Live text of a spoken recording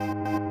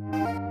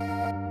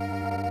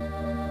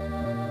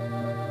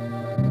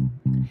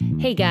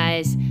Hey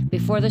guys,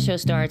 before the show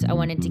starts, I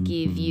wanted to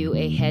give you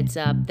a heads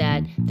up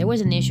that there was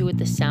an issue with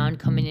the sound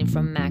coming in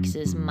from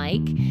Max's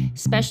mic,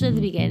 especially at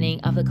the beginning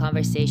of the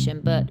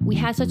conversation. But we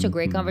had such a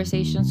great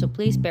conversation, so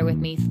please bear with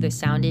me through the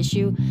sound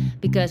issue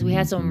because we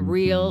had some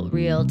real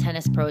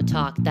tennis pro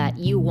talk that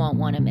you won't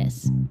want to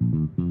miss.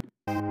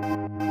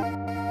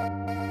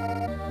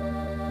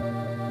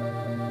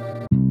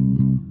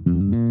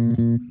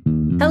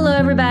 Hello,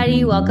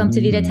 everybody. Welcome to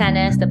Vida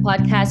Tennis, the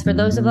podcast for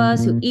those of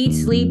us who eat,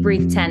 sleep,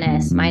 breathe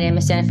tennis. My name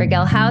is Jennifer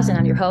Gelhaus, and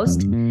I'm your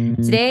host.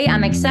 Today,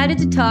 I'm excited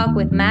to talk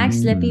with Max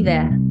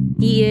LePivert.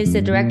 He is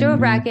the director of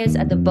rackets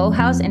at the Bow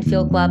House and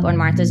Field Club on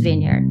Martha's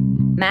Vineyard.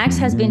 Max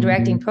has been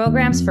directing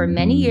programs for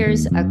many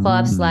years at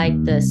clubs like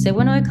the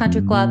Siwanoy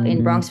Country Club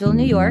in Bronxville,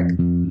 New York,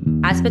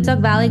 Aspetuck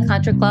Valley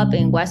Country Club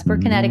in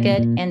Westport,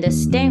 Connecticut, and the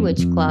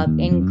Stanwich Club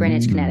in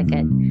Greenwich,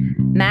 Connecticut.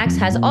 Max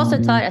has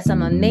also taught at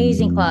some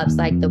amazing clubs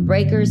like the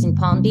Breakers in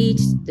Palm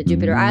Beach, the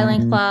Jupiter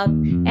Island Club,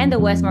 and the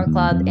Westmore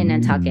Club in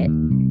Nantucket.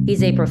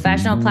 He's a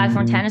professional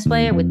platform tennis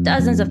player with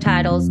dozens of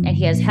titles, and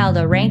he has held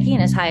a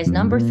ranking as high as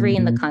number 3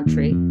 in the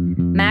country.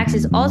 Max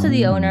is also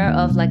the owner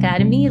of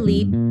L'Académie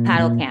Elite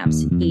paddle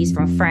camps. He's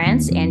from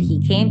France, and he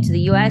came to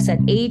the U.S. at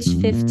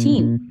age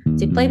 15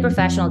 to play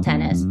professional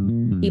tennis.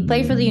 He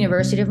played for the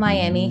University of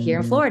Miami here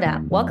in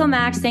Florida. Welcome,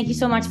 Max. Thank you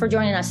so much for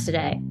joining us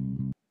today.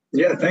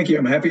 Yeah, thank you.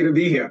 I'm happy to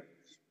be here.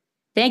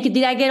 Thank you.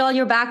 Did I get all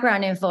your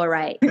background info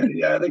right?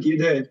 Yeah, I think you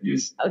did.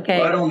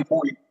 Okay. Right on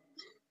point.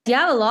 You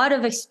have a lot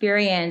of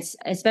experience,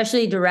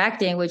 especially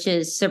directing, which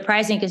is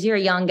surprising because you're a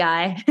young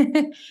guy.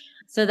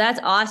 So that's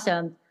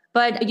awesome.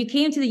 But you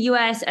came to the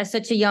U.S. at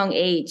such a young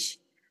age.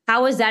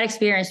 How was that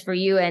experience for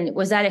you? And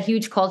was that a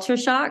huge culture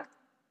shock?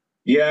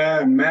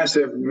 Yeah,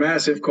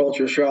 massive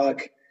culture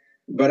shock.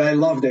 But I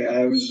loved it.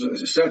 I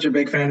was such a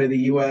big fan of the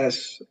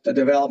U.S., the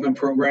development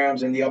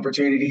programs and the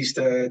opportunities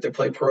to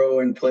play pro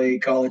and play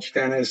college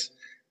tennis.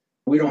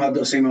 We don't have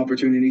those same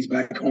opportunities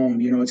back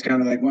home. You know, it's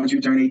kind of like once you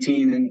turn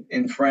 18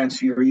 in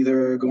France, you're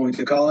either going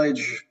to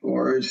college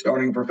or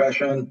starting a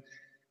profession,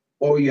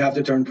 or you have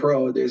to turn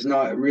pro. There's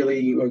not really,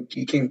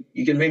 you can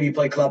maybe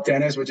play club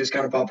tennis, which is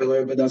kind of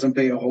popular, but doesn't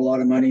pay a whole lot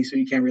of money. So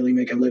you can't really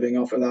make a living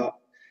off of that.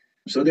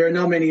 So there are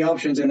not many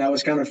options. And I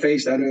was kind of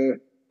faced at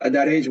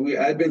that age.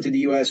 I'd been to the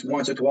U.S.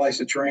 once or twice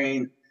to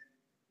train.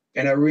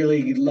 And I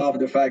really loved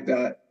the fact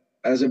that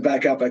as a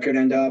backup, I could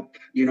end up,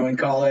 in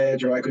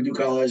college, or I could do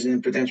college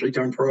and potentially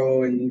turn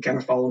pro and kind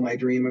of follow my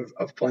dream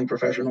of playing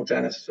professional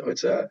tennis. So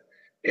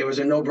it was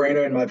a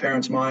no-brainer in my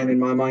parents' mind, in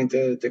my mind,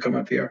 to come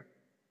up here.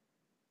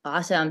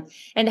 Awesome.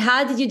 And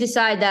how did you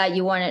decide that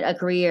you wanted a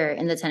career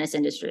in the tennis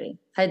industry?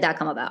 How did that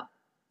come about?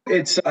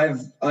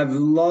 I've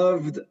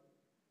loved,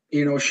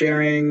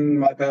 sharing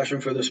my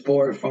passion for the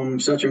sport from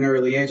such an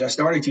early age. I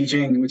started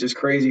teaching, which is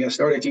crazy. I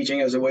started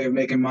teaching as a way of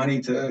making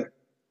money to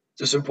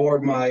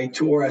support my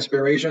tour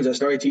aspirations. I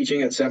started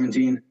teaching at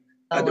 17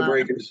 at the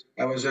Breakers.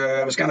 I was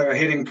kind of a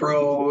hitting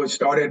pro.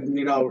 Started,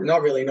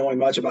 not really knowing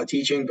much about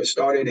teaching, but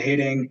started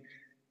hitting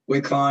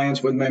with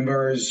clients, with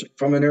members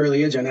from an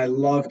early age. And I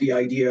love the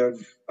idea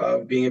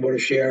of being able to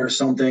share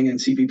something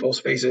and see people's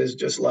faces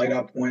just light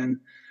up when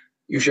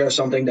you share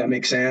something that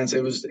makes sense.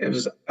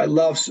 I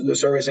love the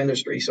service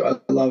industry. So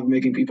I love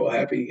making people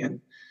happy.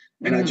 And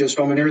I just,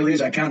 from an early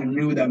age, I kind of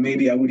knew that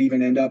maybe I would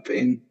even end up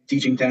in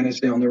teaching tennis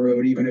down the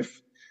road, even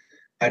if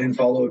I didn't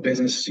follow a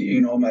business,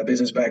 my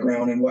business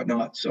background and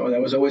whatnot. So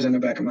that was always in the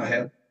back of my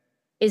head.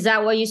 Is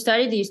that what you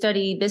studied? Did you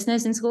study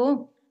business in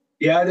school?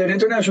 Yeah, I did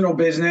international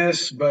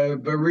business,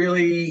 but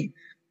really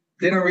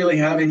didn't really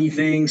have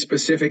anything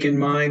specific in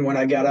mind when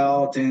I got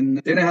out,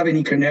 and didn't have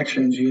any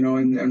connections,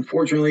 and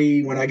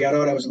unfortunately when I got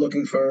out, I was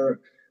looking for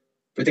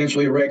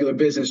potentially a regular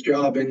business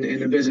job in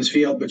the business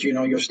field, but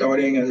you're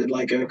starting at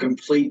like a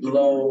complete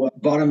low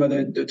bottom of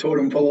the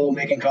totem pole,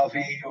 making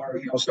coffee,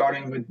 or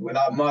starting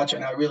without much,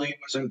 and I really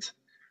wasn't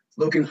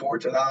looking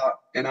forward to that.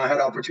 And I had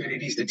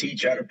opportunities to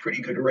teach at a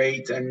pretty good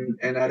rate and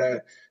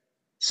at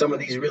some of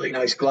these really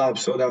nice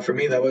clubs. So that for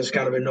me, that was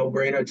kind of a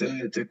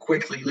no-brainer to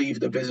quickly leave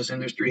the business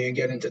industry and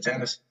get into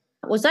tennis.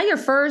 Was that your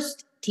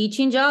first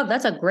teaching job?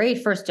 That's a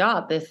great first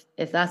job if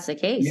that's the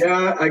case.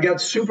 Yeah, I got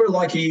super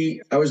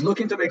lucky. I was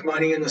looking to make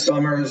money in the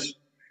summers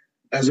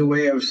as a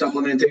way of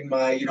supplementing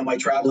my, my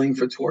traveling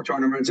for tour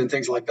tournaments and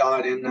things like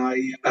that. And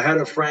I had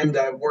a friend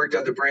that worked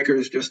at the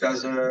Breakers just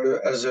as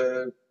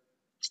a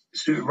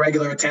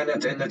regular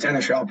attendant in the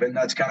tennis shop, and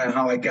that's kind of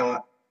how I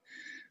got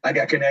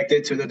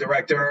connected to the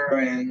director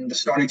and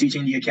started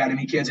teaching the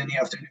academy kids in the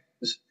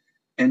afternoons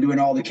and doing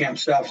all the camp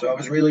stuff. So I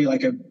was really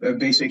like a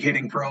basic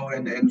hitting pro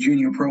and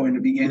junior pro in the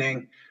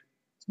beginning,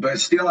 but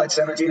still at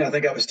 17, I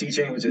think I was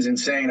teaching, which is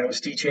insane. I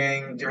was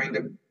teaching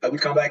I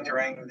would come back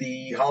during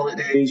the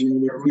holidays,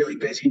 and we were really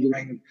busy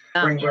during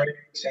spring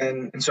breaks.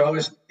 And so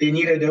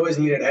they always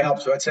needed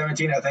help. So at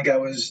 17, I think I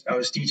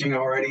was teaching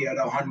already at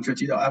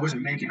 $150. I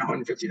wasn't making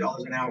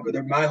 $150 an hour,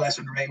 but my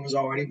lesson rate was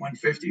already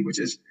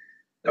 $150,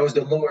 that was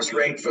the lowest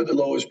rate for the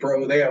lowest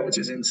pro there, which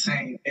is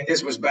insane. And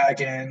this was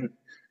back in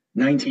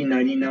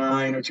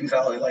 1999 or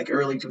 2000, like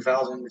early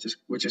 2000,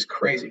 which is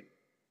crazy.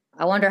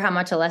 I wonder how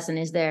much a lesson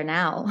is there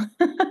now.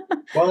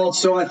 Well,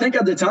 so I think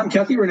at the time,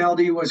 Kathy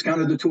Rinaldi was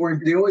kind of the touring.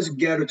 They always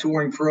get a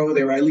touring pro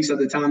there, at least at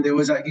the time. There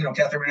was,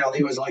 Kathy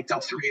Rinaldi was like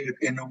top three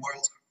in the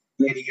world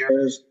for many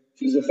years.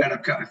 She's a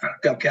Fed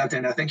Cup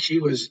captain. I think she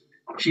was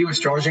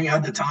charging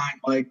at the time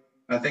like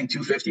I think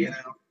 250 an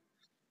hour.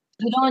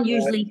 You don't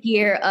usually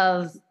hear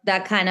of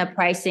that kind of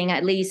pricing,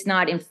 at least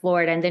not in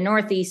Florida. In the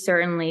Northeast,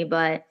 certainly,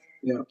 but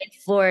Yeah. in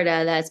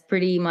Florida, that's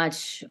pretty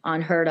much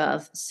unheard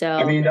of. So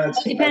I mean, it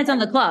depends on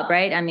the club,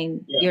 right? I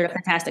mean, Yeah. you're a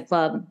fantastic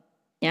club.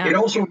 Yeah. It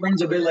also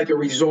runs a bit like a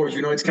resort.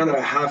 It's kind of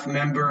half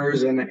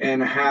members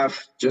and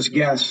half just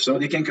guests, so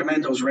they can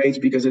command those rates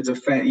because it's a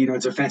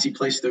fancy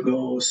place to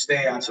go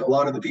stay at. So a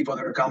lot of the people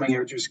that are coming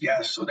here are just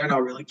guests, so they're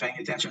not really paying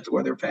attention to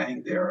what they're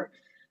paying. People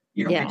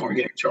are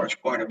getting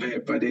charged quite a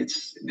bit, but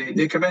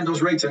they command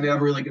those rates and they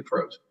have really good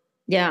pros.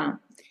 Yeah.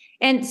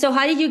 And so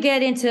how did you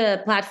get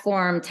into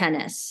platform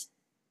tennis?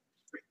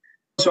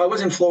 So I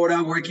was in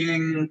Florida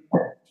working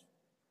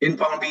in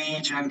Palm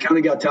Beach and kind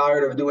of got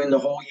tired of doing the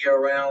whole year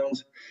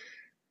round.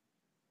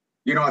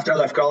 After I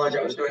left college,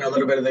 I was doing a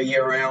little bit of the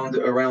year round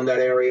around that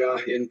area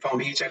in Palm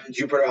Beach and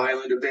Jupiter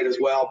Island a bit as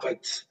well.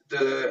 But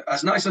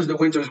as nice as the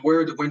winters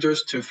were,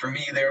 for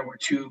me there were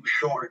too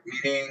short,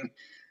 meaning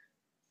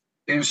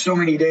there's so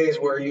many days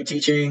where you're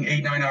teaching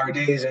 8-9 hour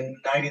days in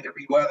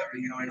 90-degree weather,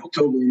 in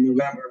October and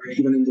November,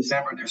 even in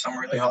December, there's some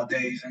really hot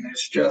days. And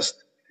it's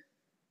just,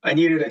 I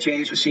needed a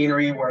change of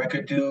scenery where I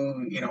could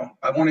do,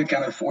 I wanted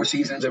kind of 4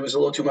 seasons. It was a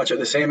little too much of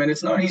the same. And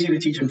it's not easy to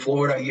teach in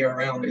Florida year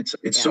round.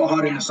 It's so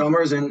hot in the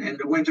summers, and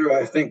the winter,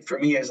 I think for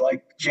me is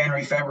like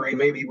January, February,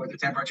 maybe, where the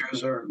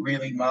temperatures are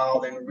really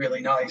mild and really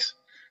nice.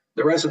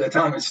 The rest of the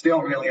time it's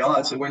still really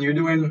hot. So when you're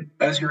doing,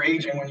 as you're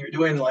aging, when you're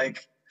doing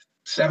like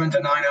 7 to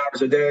 9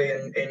 hours a day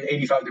in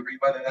 85-degree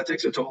weather, that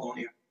takes a toll on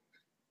you.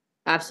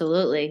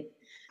 Absolutely.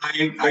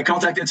 I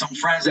contacted some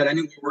friends that I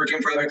knew were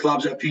working private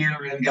clubs up here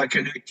and got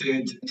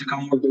connected to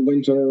come work the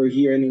winter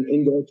here in an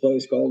indoor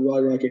place called Rye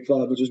Racket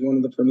Club, which is one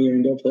of the premier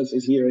indoor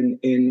places here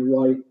in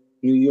Rye,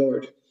 New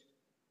York.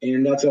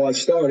 And that's how I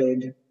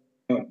started.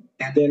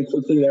 And then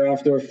quickly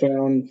thereafter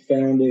found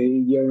a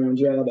year-round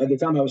job. At the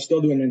time, I was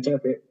still doing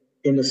Nantucket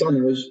in the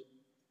summers.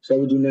 So I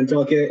would do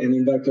Nantucket and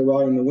then back to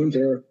Rye in the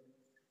winter.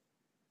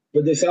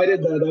 But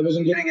decided that I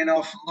wasn't getting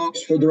enough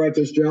looks for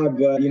director's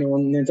job.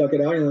 On Nantucket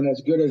Island, as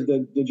good as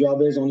the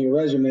job is on your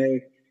resume,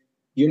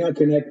 you're not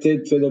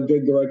connected to the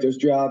big director's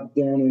job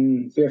down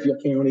in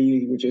Fairfield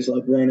County, which is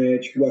like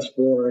Greenwich,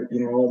 Westport,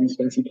 all these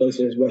fancy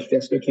places,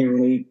 Westchester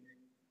County.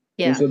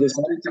 Yeah. And so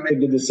decided to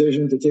make the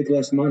decision to take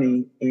less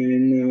money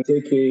and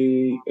take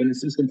an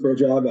assistant pro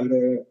job at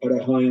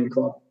a high-end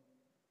club.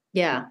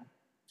 Yeah.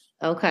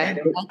 Okay.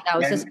 That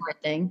was a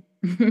smart thing.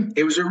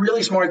 It was a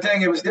really smart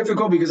thing. It was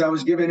difficult because I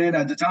was giving in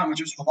at the time,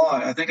 which was a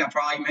lot. I think I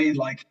probably made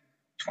like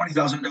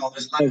 $20,000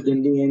 less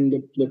than doing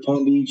the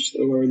Palm Beach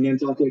or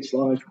Nantucket /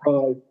 Rye,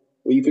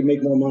 where you could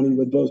make more money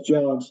with both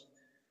jobs.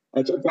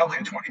 I took probably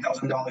a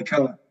 $20,000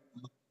 cut.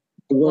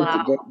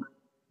 Wow.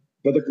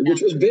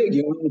 Which was big,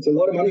 it's a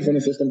lot of money for an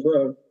assistant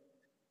pro.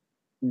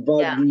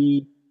 But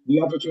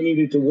the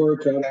opportunity to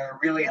work at a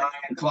really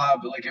high-end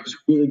club, like it was a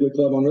really good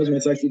club on resume.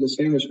 It's actually the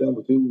Sandwich Club,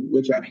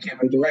 which I became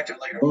a director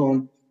later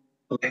on.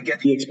 And get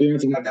the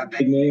experience and have that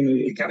big name,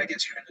 it kind of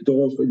gets you in the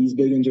door for these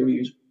big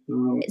interviews.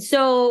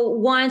 So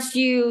once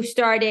you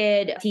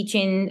started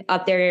teaching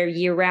up there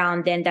year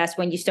round, then that's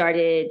when you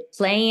started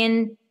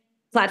playing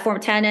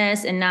platform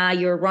tennis, and now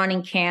you're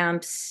running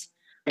camps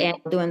and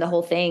doing the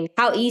whole thing.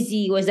 How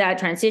easy was that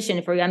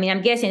transition for you? I mean,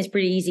 I'm guessing it's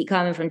pretty easy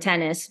coming from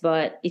tennis,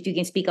 but if you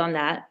can speak on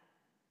that.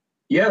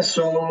 Yeah,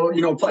 so,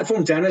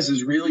 platform tennis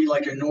is really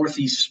like a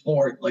Northeast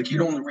sport. Like you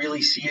don't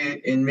really see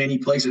it in many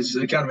places.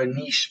 It's kind of a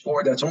niche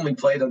sport that's only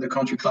played at the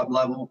country club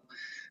level.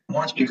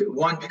 One,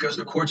 because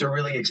the courts are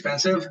really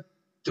expensive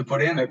to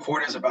put in. A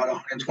court is about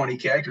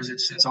 $120K because it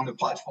sits on the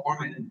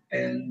platform.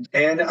 And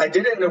I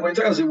did it in the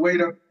winter as a way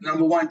to,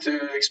 number one,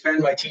 to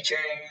expand my teaching,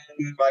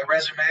 my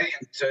resume,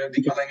 and to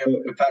becoming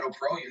a paddle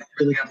pro. You don't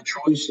really have a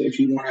choice if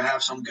you want to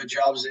have some good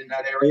jobs in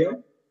that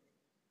area.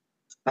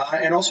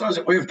 And also as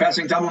a way of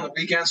passing time on the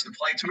weekends to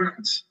play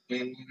tournaments.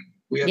 And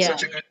we had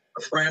such a good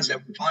friends that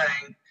were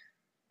playing.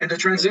 And the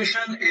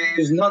transition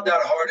is not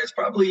that hard. It's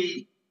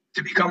probably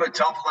to become a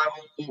top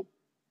level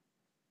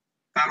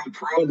paddle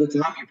pro at the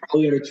time. You're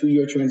probably at a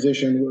 2-year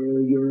transition where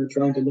you're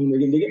trying to learn the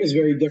game. The game is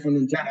very different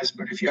than tennis,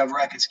 but if you have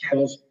racket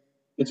skills,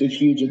 it's a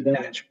huge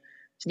advantage.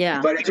 Yeah.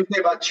 But it took me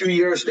about 2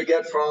 years to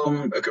get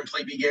from a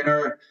complete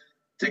beginner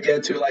to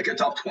get to like a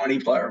top 20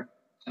 player.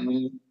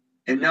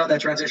 And now that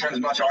transition is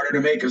much harder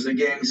to make because the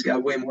game's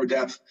got way more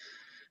depth.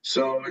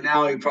 So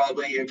now it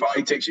probably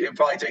takes you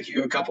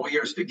a couple of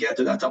years to get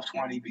to that top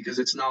 20 because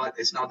it's not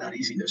that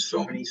easy. There's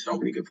so many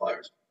good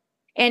players.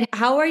 And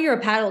how are your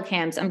paddle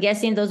camps? I'm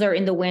guessing those are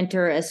in the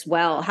winter as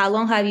well. How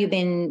long have you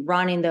been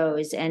running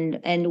those,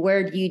 and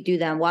where do you do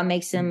them? What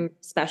makes them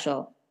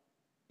special?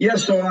 Yeah,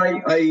 so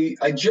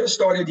I just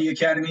started the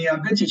academy.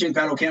 I've been teaching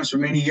paddle camps for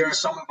many years,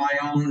 some of my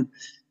own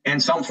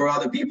and some for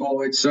other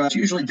people. It's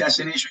usually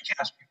destination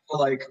camps.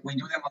 People we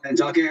do them on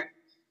Nantucket,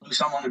 do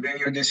some on the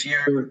Vineyard this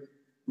year.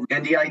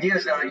 And the idea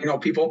is that,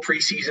 people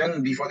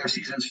pre-season, before their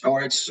season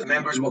starts,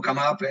 members will come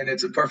up, and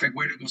it's a perfect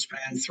way to go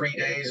spend 3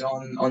 days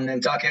on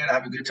Nantucket,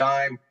 have a good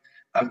time,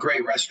 have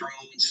great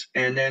restaurants,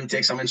 and then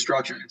take some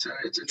instruction.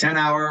 It's a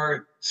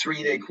 10-hour,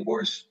 3-day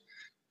course.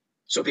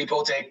 So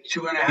people take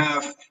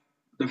 2.5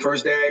 the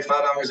first day,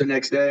 5 hours the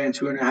next day, and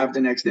 2.5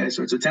 the next day.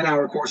 So it's a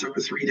 10-hour course over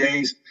 3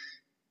 days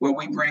where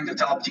we bring the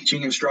top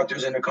teaching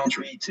instructors in the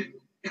country to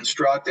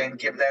instruct and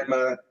give them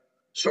a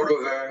sort of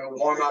a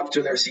warm up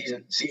to their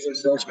season. Season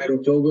starts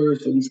mid-October,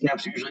 so these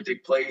camps usually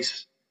take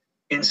place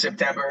in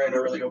September and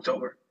early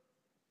October.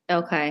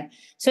 Okay.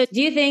 So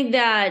do you think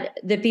that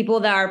the people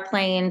that are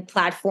playing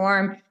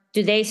platform,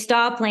 do they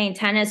stop playing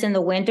tennis in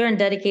the winter and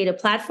dedicate a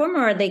platform,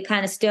 or are they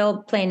kind of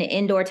still playing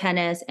indoor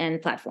tennis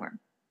and platform?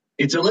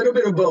 It's a little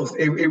bit of both.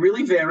 It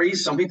really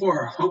varies. Some people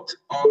are hooked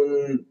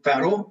on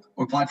paddle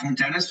or platform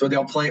tennis, so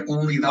they'll play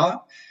only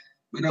that.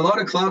 But a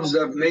lot of clubs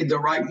have made the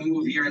right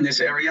move here in this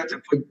area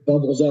to put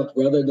bubbles up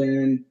rather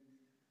than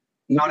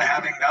not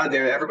having that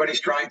there. Everybody's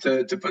trying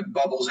to put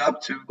bubbles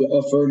up to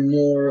offer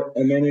more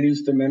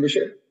amenities to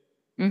membership.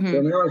 Mm-hmm.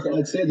 So now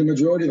I'd say the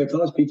majority of the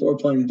clubs, people are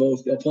playing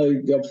both. They'll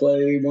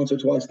play once or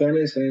twice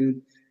tennis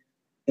and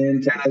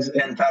tennis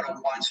and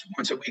paddle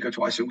once a week or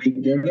twice a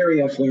week. They're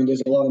very affluent.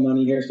 There's a lot of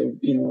money here, so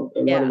a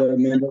lot of the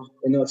members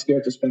are not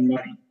scared to spend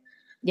money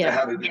to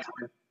have it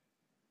before.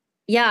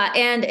 Yeah,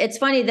 and it's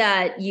funny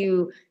that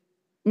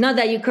not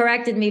that you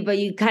corrected me, but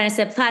you kind of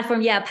said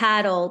platform,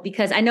 paddle,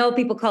 because I know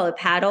people call it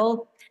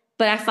paddle,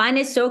 but I find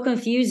it so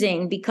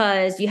confusing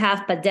because you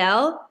have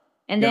padel,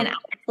 and then I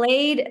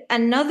played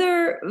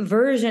another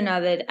version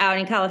of it out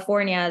in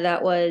California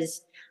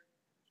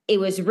it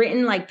was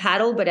written like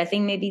paddle, but I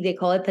think maybe they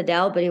call it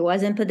padel, but it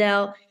wasn't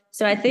padel.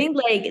 So I think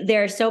like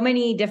there are so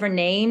many different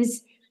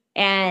names,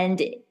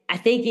 and I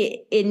think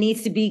it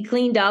needs to be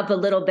cleaned up a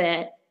little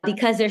bit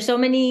because there's so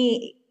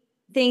many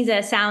things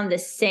that sound the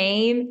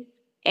same.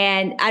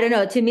 And I don't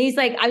know, to me, it's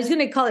like, I was going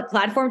to call it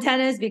platform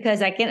tennis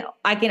because I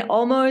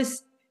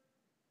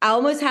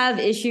almost have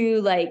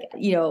issue, like,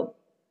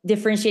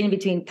 differentiating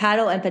between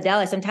paddle and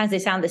padel. Sometimes they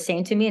sound the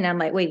same to me, and I'm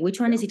like, wait, which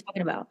one is he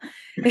talking about?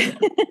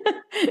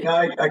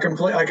 I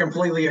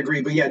completely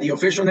agree. But the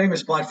official name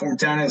is platform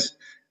tennis.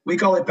 We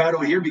call it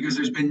paddle here because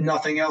there's been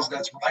nothing else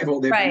that's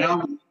rivaled it. Right. But now,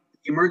 with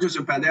the emergence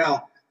of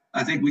padel,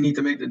 I think we need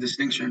to make the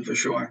distinction for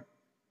sure.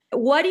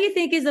 What do you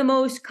think is the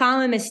most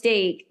common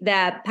mistake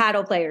that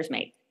paddle players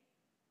make?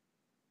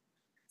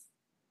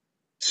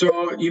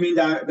 So you mean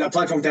that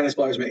platform tennis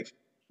players make?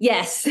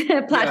 Yes,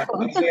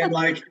 platform.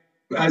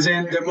 As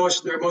in the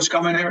most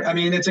common error. I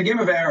mean, it's a game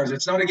of errors.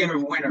 It's not a game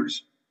of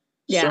winners.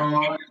 Yeah.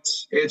 So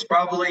it's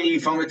probably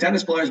from a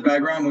tennis player's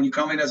background. When you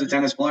come in as a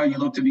tennis player, you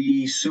look to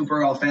be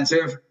super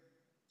offensive.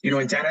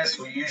 In tennis,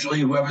 usually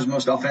whoever's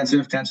most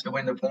offensive tends to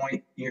win the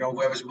point.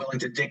 Whoever's willing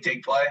to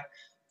dictate play.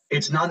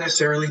 It's not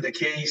necessarily the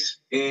case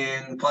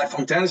in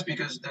platform tennis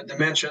because the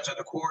dimensions of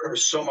the court are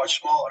so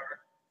much smaller.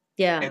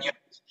 Yeah. And you have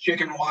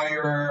chicken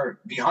wire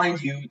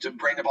behind you to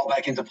bring the ball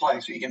back into play.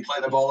 So you can play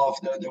the ball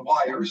off the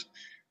wires.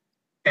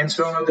 And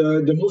so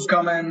the most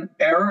common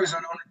error is,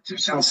 to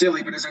sound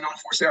silly, but it's an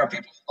unforced error.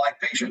 People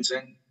lack patience,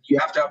 and you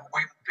have to have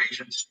way more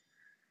patience.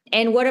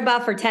 And what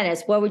about for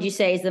tennis? What would you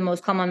say is the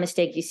most common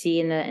mistake you see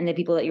in the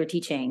people that you're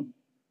teaching?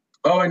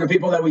 Oh, and the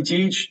people that we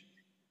teach,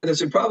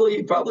 it's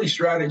probably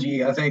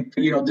strategy. I think,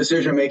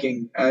 decision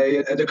making.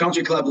 At the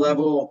country club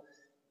level,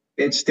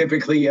 it's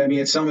typically,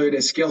 it's some of it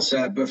is skill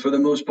set, but for the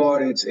most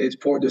part, it's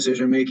poor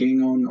decision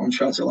making on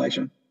shot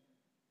selection.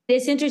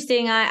 It's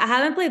interesting. I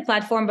haven't played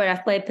platform, but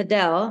I've played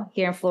padel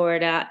here in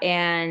Florida,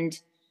 and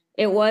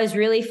it was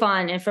really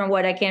fun. And from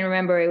what I can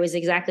remember, it was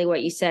exactly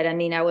what you said.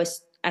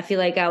 I feel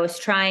like I was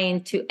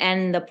trying to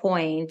end the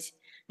point.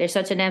 There's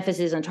such an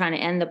emphasis on trying to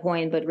end the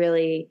point, but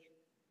really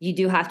you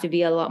do have to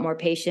be a lot more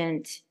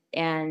patient.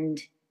 And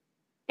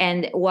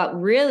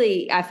what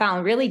really I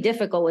found really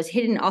difficult was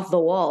hitting off the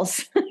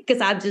walls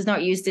because I'm just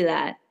not used to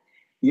that.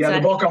 Yeah, so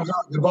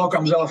the ball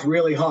comes off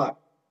really hot.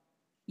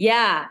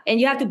 Yeah.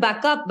 And you have to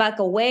back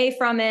away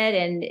from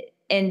it.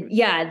 And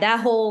that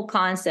whole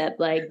concept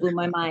blew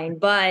my mind,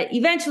 but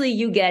eventually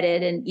you get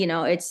it. And,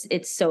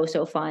 it's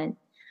so fun.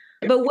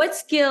 But what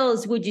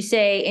skills would you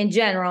say in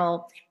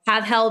general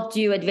have helped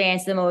you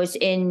advance the most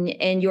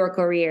in your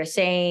career?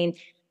 Saying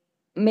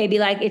maybe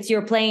it's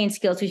your playing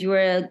skills because you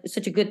were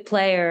such a good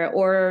player,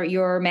 or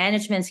your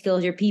management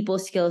skills, your people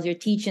skills, your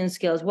teaching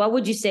skills. What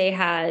would you say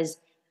has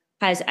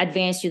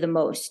advanced you the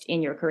most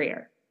in your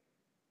career?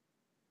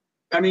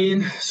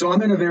 So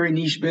I'm in a very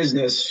niche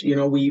business.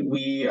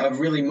 I've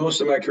really,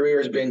 most of my career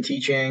has been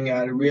teaching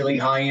at really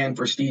high-end,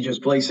 prestigious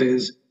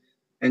places.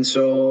 And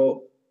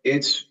so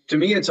to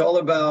me, it's all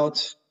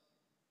about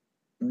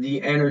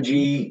the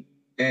energy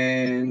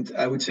and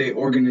I would say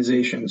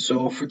organization.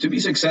 So to be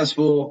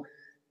successful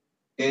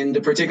in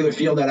the particular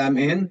field that I'm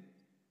in,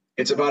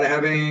 it's about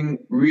having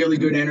really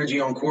good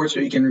energy on court so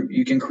you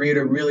can create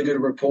a really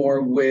good rapport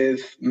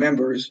with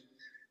members.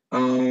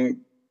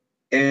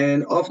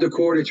 And off the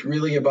court, it's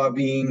really about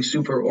being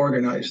super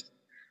organized.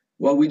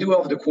 What we do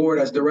off the court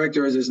as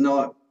directors is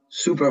not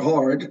super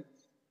hard,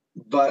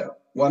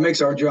 but what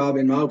makes our job,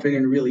 in my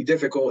opinion, really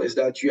difficult is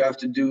that you have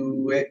to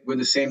do it with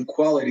the same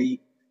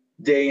quality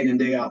day in and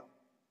day out.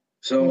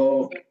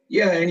 So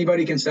yeah,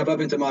 anybody can step up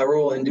into my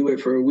role and do it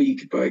for a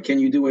week, but can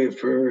you do it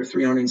for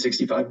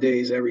 365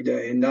 days every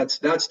day? And that's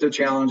the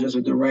challenge as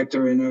a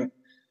director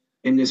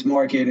in this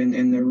market and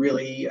in the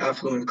really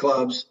affluent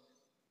clubs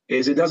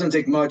is it doesn't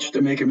take much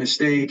to make a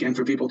mistake and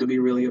for people to be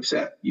really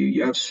upset.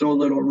 You have so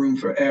little room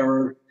for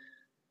error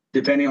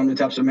depending on the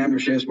types of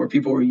memberships where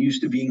people are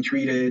used to being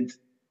treated,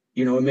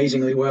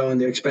 amazingly well and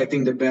they're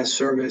expecting the best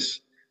service.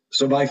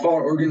 So by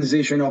far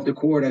organization off the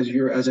court as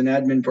an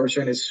admin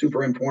person is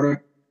super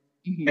important.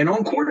 Mm-hmm. And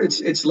on court,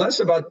 it's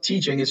less about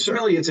teaching. It's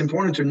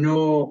important to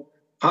know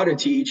how to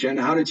teach and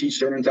how to teach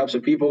certain types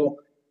of people.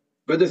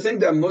 But the thing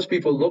that most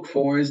people look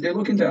for is they're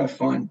looking to have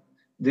fun.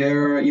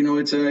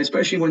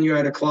 Especially when you're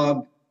at a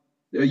club,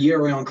 a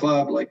year-round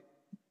club, like,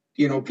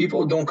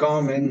 people don't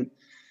come and,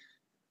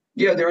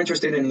 yeah, they're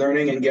interested in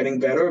learning and getting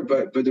better.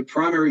 But the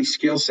primary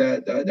skill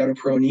set that a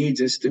pro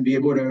needs is to be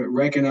able to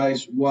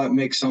recognize what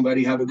makes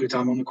somebody have a good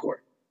time on the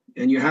court.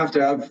 And you have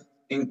to have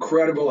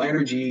incredible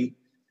energy,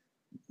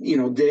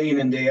 day in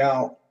and day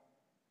out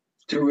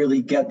to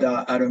really get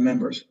that out of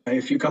members.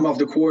 If you come off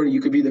the court,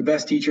 you could be the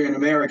best teacher in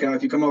America.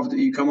 If you come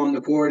on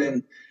the court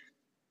and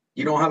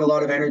you don't have a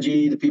lot of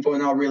energy, the people are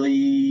not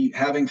really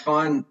having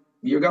fun,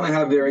 you're going to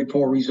have very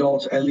poor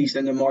results, at least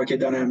in the market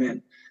that I'm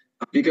in.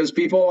 Because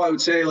people, I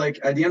would say, like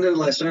at the end of the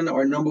lesson,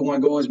 our number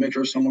one goal is make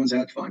sure someone's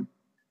had fun.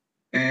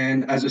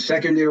 And as a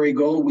secondary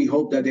goal, we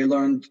hope that they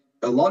learned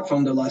a lot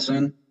from the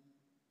lesson.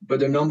 But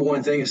the number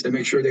one thing is to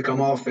make sure they come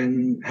off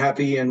and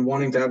happy and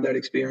wanting to have that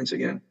experience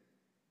again.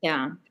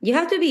 Yeah. You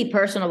have to be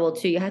personable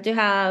too. You have to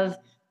have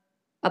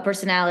a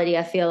personality,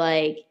 I feel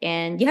like,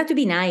 and you have to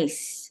be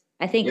nice.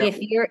 I think if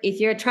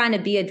you're trying to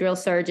be a drill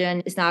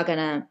surgeon, it's not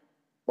gonna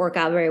work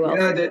out very well.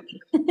 Yeah,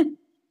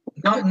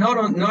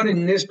 not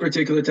in this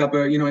particular type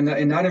of, in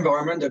that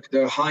environment,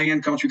 the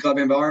high-end country club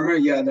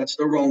environment. Yeah, that's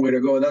the wrong way to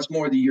go. That's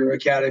more your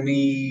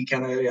academy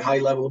kind of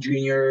high-level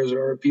juniors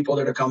or people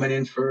that are coming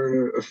in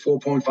for a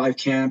 4.5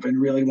 camp and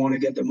really want to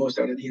get the most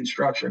out of the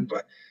instruction.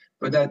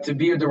 But that to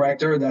be a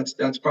director,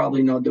 that's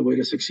probably not the way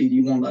to succeed.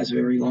 You won't last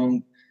very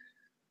long.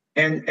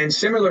 And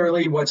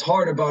similarly, what's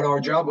hard about our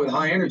job with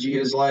high energy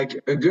is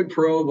like a good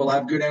pro will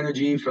have good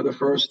energy for the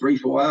first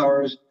 3-4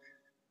 hours.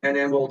 And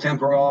then we'll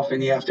temper off in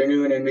the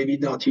afternoon and maybe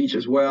not teach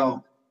as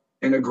well.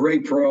 And a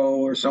great pro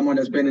or someone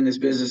that's been in this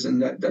business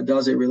and that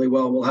does it really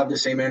well will have the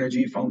same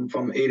energy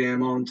from 8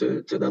 a.m. on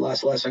to the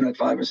last lesson at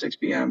 5 or 6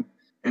 p.m.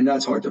 And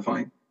that's hard to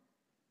find.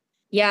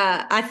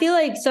 Yeah, I feel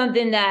like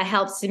something that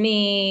helps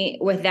me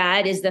with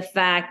that is the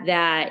fact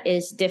that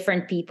it's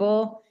different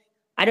people.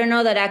 I don't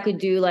know that I could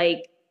do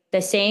like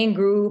the same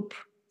group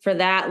for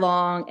that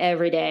long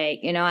every day.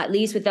 At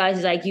least with us,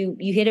 it's like you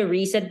hit a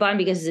reset button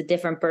because it's a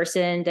different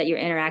person that you're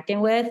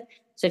interacting with.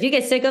 So if you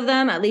get sick of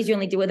them, at least you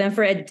only deal with them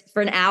for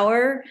an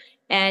hour.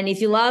 And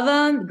if you love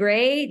them,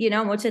 great.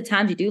 Most of the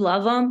times you do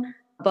love them,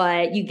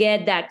 but you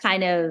get that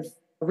kind of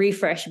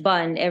refresh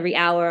button every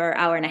hour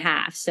and a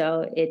half.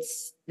 So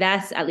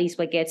that's at least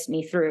what gets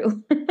me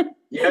through.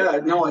 Yeah,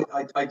 no,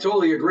 I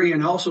totally agree.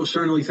 And also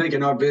certainly think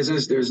in our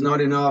business, there's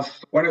not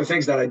enough. One of the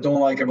things that I don't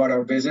like about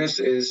our business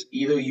is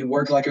either you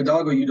work like a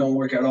dog or you don't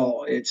work at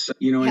all. It's,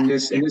 in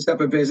this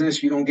type of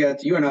business, you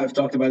and I have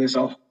talked about this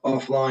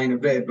offline a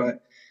bit,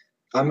 but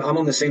I'm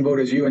on the same boat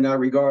as you in that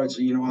regards.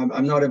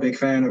 I'm not a big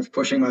fan of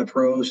pushing my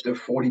pros to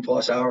 40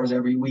 plus hours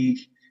every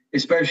week,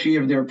 especially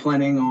if they're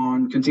planning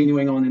on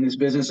continuing on in this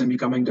business and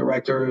becoming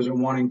directors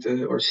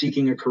or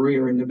seeking a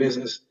career in the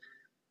business.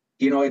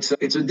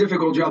 It's a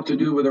difficult job to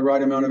do with the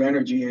right amount of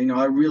energy.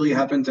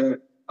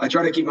 I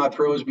try to keep my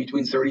pros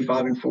between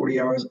 35 and 40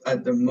 hours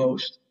at the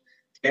most.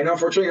 And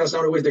unfortunately, that's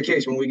not always the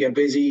case. When we get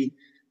busy,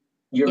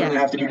 you're going to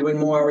have to be doing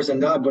more hours than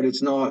that, but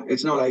it's not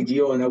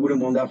ideal. And I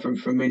wouldn't want that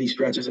for many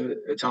stretches at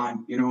a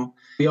time.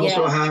 We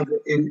also have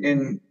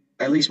in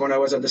at least when I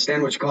was at the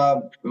Stanwich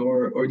Club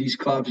or these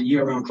clubs,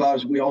 year-round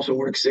clubs, we also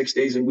work 6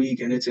 days a week,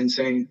 and it's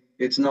insane.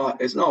 It's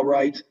not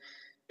right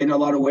in a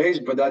lot of ways,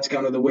 but that's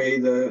kind of the way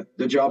the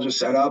jobs are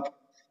set up.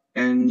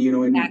 And,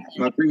 in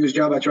my previous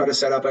job, I try to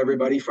set up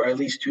everybody for at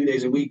least 2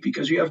 days a week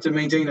because you have to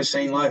maintain a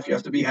sane life. You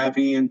have to be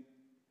happy and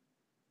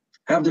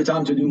have the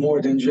time to do more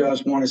than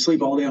just want to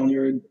sleep all day on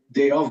your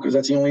day off because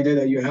that's the only day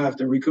that you have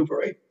to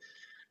recuperate.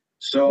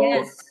 So,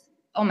 yes.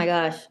 Oh my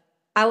gosh.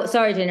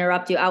 Sorry to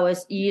interrupt you.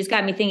 You just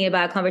got me thinking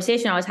about a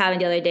conversation I was having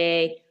the other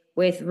day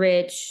with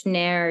Rich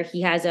Nair.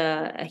 He has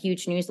a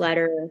huge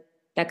newsletter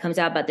that comes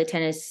out about the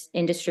tennis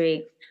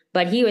industry.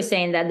 But he was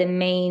saying that the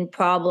main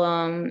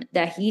problem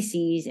that he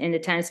sees in the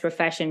tennis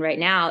profession right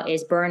now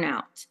is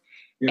burnout.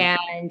 Yeah.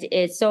 And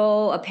it's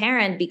so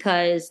apparent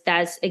because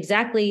that's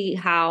exactly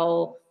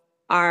how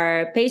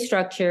our pay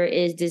structure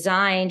is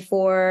designed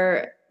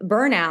for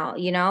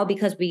burnout,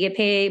 because we get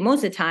paid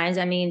most of the times.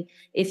 I mean,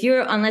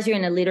 unless you're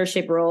in a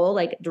leadership role,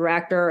 like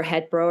director or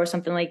head pro or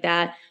something like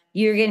that,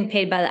 you're getting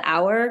paid by the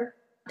hour.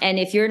 And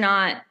if you're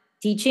not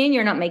teaching,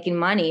 you're not making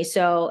money.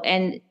 So,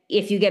 and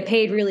if you get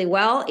paid really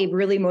well, it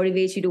really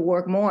motivates you to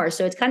work more.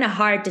 So it's kind of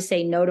hard to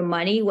say no to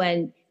money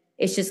when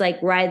it's just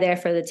like right there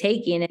for the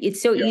taking.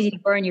 It's so easy to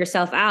burn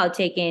yourself out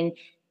taking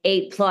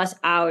 8+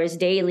 hours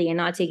daily and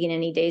not taking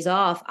any days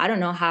off. I don't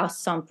know how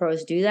some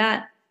pros do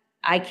that.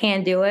 I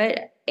can't do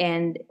it.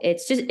 And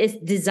it's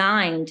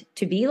designed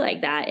to be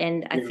like that.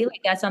 And I feel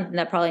like that's something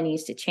that probably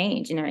needs to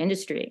change in our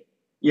industry.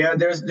 Yeah,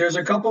 there's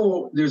a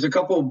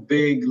couple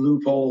big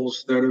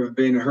loopholes that have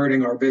been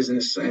hurting our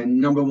business. And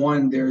number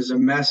one, there's a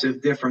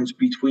massive difference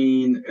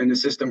between an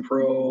assistant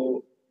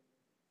pro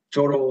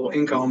total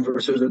income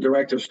versus a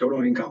director's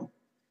total income.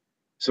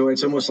 So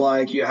it's almost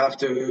like you have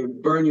to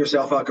burn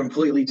yourself out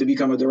completely to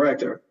become a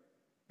director.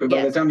 But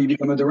by the time you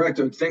become a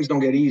director, things don't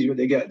get easier.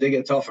 They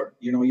get tougher.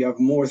 You have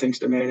more things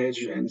to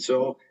manage. And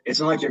so it's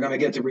not like you're going to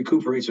get to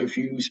recuperate. So if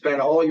you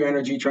spend all your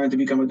energy trying to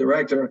become a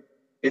director,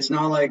 it's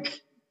not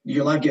like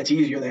your life gets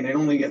easier, then it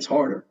only gets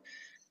harder.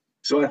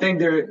 So I think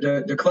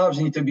the clubs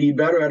need to be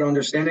better at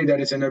understanding that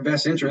it's in their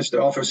best interest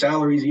to offer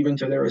salaries even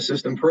to their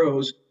assistant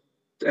pros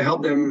to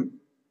help them,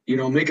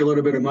 make a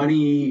little bit of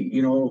money,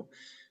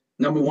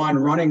 number one,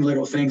 running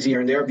little things here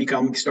and there,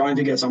 starting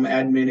to get some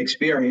admin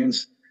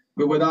experience,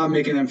 but without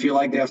making them feel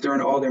like they have to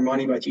earn all their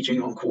money by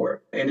teaching on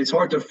court. And it's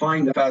hard to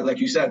find that, like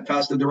you said,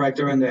 past the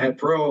director and the head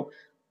pro,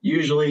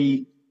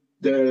 usually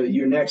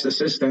your next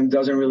assistant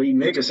doesn't really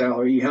make a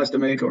salary. He has to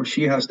make, or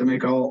she has to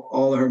make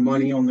all of her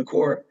money on the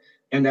court.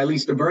 And that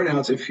leads to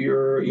burnouts if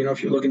you're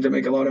looking to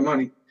make a lot of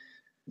money.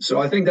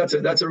 So I think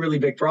that's a really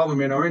big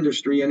problem in our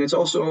industry. And it's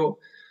also,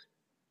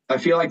 I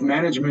feel like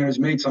management has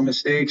made some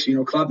mistakes,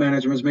 club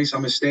management has made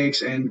some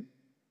mistakes and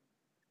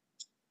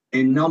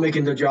not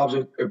making the jobs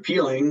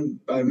appealing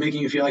by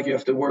making you feel like you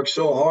have to work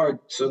so hard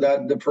so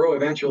that the pro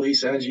eventually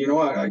says, you know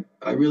what,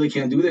 I really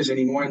can't do this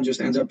anymore, and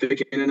just ends up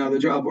picking another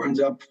job or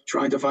ends up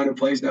trying to find a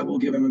place that will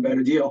give him a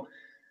better deal.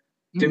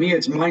 Mm-hmm. To me,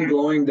 it's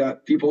mind-blowing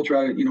that people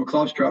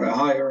clubs try to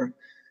hire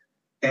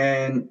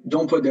and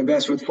don't put their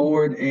best foot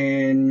forward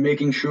in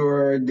making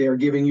sure they're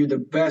giving you the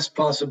best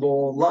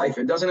possible life.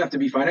 It doesn't have to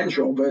be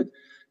financial, but,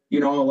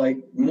 like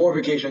more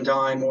vacation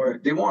time, or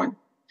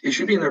it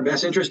should be in their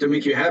best interest to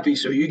make you happy.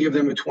 So you give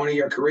them a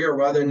 20-year career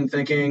rather than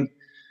thinking,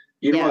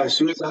 as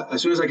soon as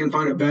I can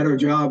find a better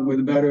job with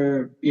a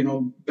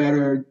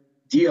better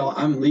deal,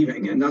 I'm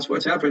leaving. And that's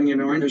what's happening in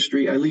our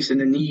industry, at least in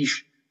the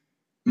niche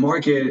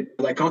market,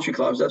 like country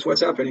clubs. That's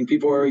what's happening.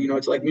 People are,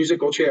 it's like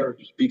musical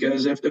chairs,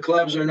 because if the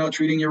clubs are not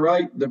treating you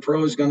right, the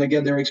pro is going to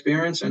get their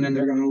experience and then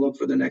they're going to look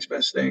for the next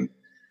best thing.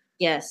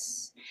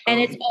 Yes.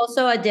 And it's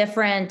also a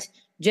different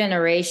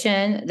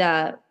generation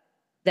that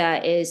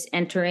is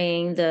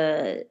entering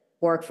the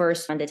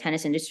workforce on the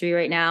tennis industry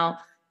right now,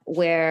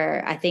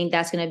 where I think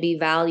that's going to be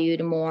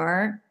valued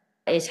more,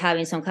 is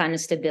having some kind of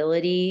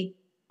stability.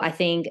 I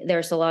think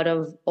there's a lot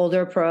of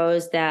older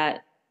pros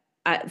that,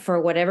 for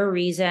whatever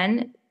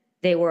reason,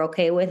 they were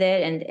okay with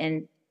it.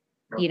 And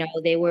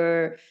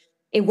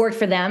it worked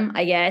for them,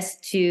 I guess,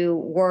 to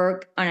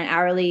work on an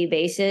hourly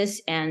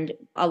basis. And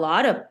a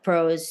lot of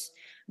pros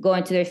go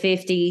into their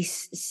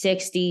 50s,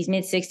 60s,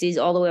 mid 60s,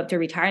 all the way up to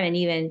retirement,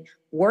 even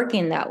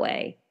working that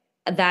way.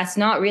 That's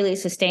not really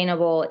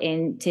sustainable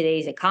in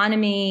today's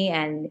economy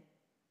and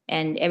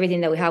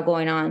everything that we have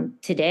going on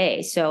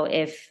today. So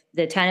if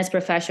the tennis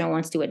profession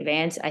wants to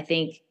advance, I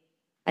think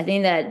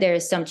that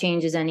there's some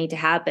changes that need to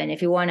happen.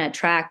 If you want to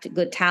attract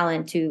good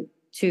talent to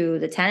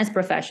the tennis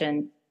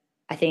profession,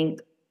 I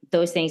think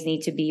those things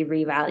need to be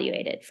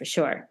reevaluated for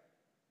sure.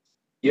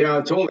 Yeah,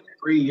 I totally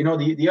agree.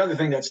 The other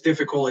thing that's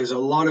difficult is a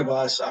lot of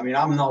us, I mean,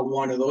 I'm not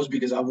one of those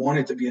because I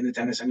wanted to be in the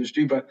tennis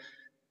industry, but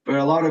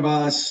a lot of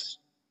us,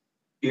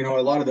 a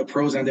lot of the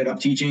pros ended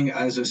up teaching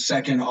as a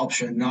second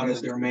option, not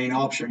as their main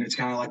option. It's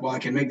kind of like, well, I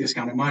can make this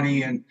kind of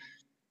money and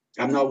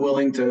I'm not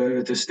willing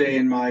to stay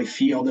in my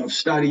field of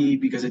study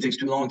because it takes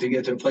too long to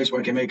get to a place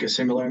where I can make a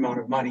similar amount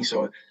of money.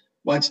 So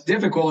what's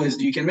difficult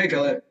is you can make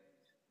a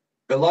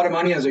lot of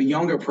money as a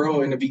younger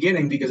pro in the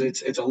beginning because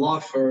it's a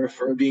lot for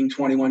being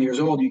 21 years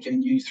old. You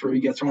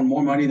get thrown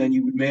more money than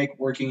you would make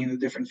working in a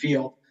different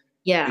field.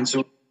 Yeah. And so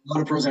a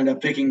lot of pros end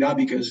up picking that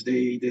because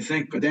they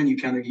think, but then you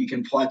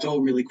can plateau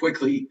really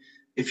quickly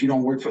if you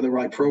don't work for the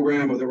right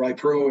program or the right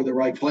pro or the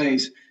right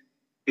place.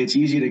 It's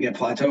easy to get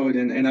plateaued.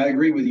 And I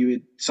agree with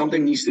you.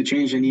 Something needs to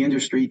change in the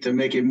industry to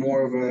make it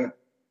more of a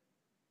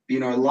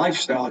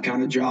lifestyle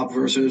kind of job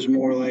versus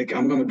more like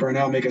I'm going to burn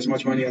out, make as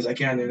much money as I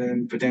can, and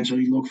then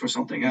potentially look for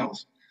something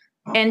else.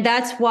 And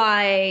that's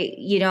why,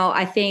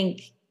 I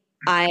think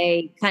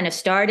I kind of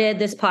started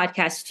this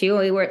podcast too.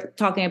 We were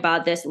talking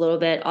about this a little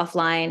bit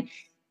offline,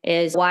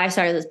 is why I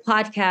started this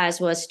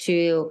podcast was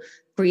to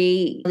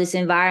create this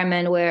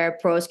environment where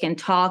pros can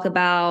talk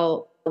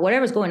about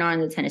whatever's going on in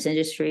the tennis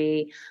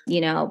industry.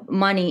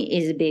 Money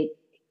is a big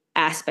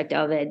aspect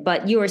of it.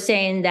 But you were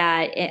saying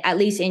that at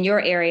least in your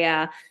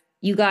area,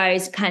 you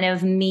guys kind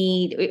of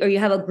meet, or you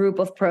have a group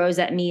of pros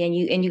that meet,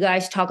 and you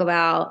guys talk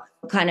about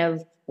what kind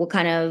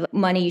of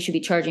money you should be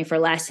charging for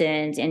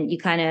lessons, and you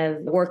kind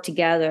of work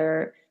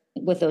together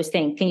with those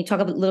things. Can you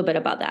talk a little bit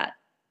about that?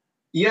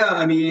 Yeah,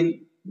 I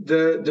mean,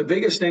 the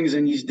biggest things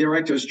in these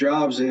directors'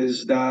 jobs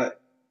is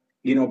that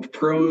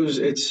pros,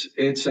 it's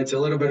a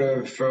little bit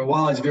of, for a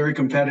while, it's very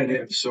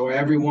competitive. So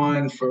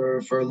everyone for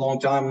a long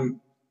time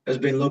has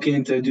been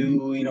looking to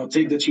do,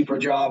 take the cheaper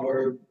job,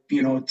 or,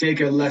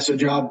 take a lesser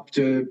job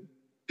to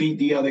beat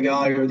the other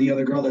guy or the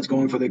other girl that's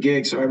going for the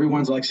gig. So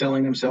everyone's like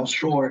selling themselves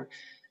short.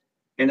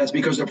 And that's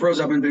because the pros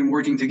haven't been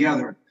working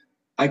together.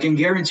 I can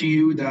guarantee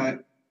you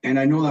that, and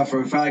I know that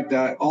for a fact,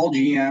 that all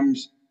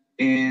GMs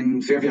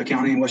in Fairfield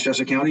County and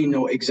Westchester County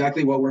know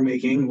exactly what we're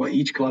making, what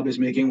each club is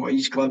making, what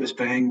each club is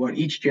paying, what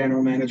each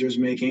general manager is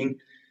making,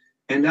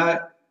 and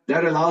that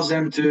allows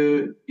them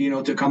to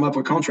to come up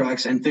with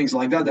contracts and things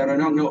like that are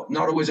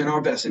not always in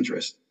our best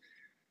interest.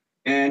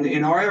 And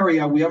in our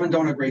area, we haven't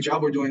done a great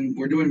job. We're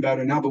doing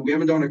better now, but we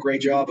haven't done a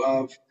great job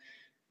of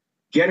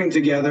getting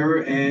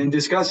together and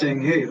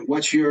discussing, hey,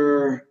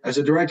 as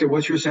a director,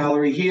 what's your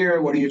salary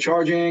here? What are you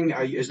charging?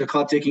 Is the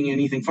club taking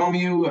anything from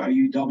you? Are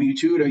you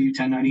W-2'd? Are you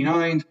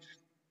 1099?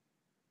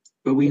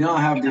 But we now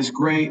have this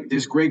great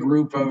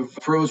group of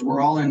pros.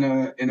 We're all in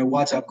a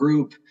WhatsApp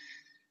group.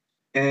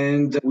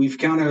 And we've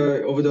kind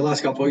of, over the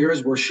last couple of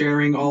years, we're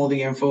sharing all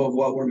the info of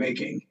what we're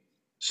making,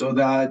 so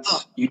that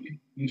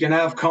you can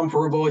have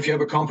comparable, if you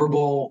have a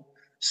comparable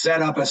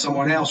setup as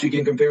someone else, you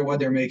can compare what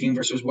they're making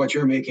versus what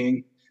you're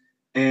making.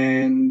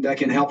 And that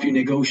can help you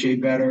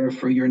negotiate better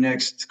for your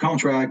next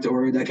contract,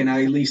 or that can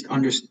at least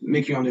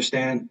make you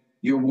understand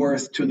your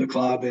worth to the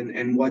club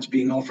and what's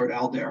being offered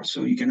out there.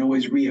 So you can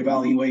always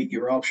reevaluate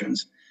your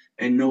options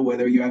and know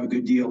whether you have a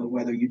good deal or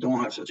whether you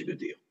don't have such a good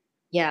deal.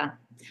 Yeah.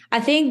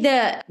 I think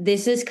that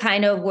this is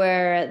kind of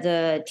where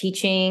the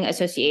teaching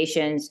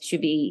associations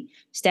should be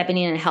stepping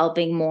in and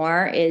helping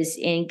more, is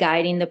in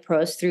guiding the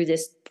pros through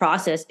this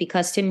process.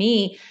 Because to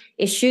me,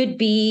 it should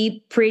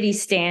be pretty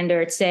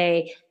standard.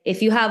 Say,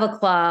 if you have a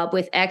club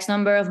with X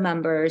number of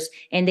members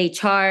and they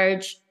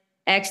charge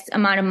X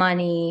amount of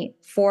money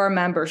for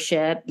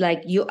membership,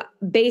 like, you,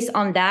 based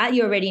on that,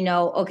 you already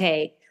know,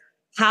 okay,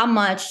 how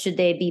much should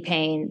they be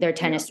paying their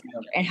tennis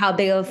director, and how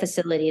big of a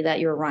facility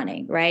that you're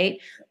running, right?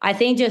 I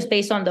think just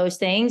based on those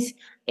things,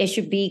 it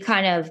should be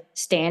kind of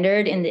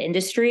standard in the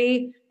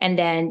industry, and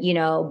then,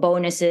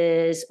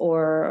 bonuses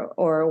or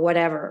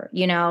whatever,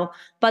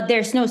 but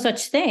there's no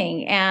such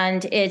thing.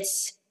 And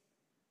it's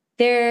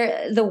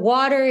there, the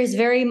water is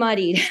very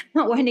muddied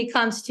when it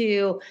comes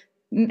to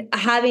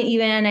having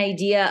even an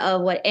idea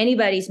of what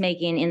anybody's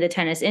making in the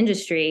tennis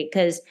industry,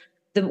 because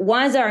the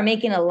ones that are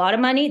making a lot of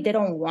money, they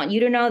don't want you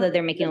to know that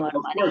they're making a lot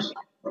of money.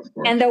 Of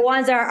course. And the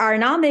ones that are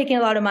not making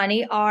a lot of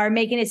money are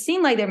making it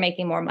seem like they're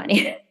making more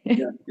money.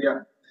 Yeah.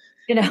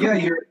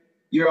 Yeah,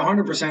 you're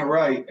 100%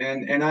 right,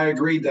 and I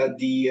agree that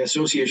the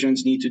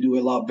associations need to do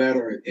a lot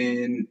better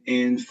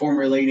in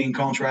formulating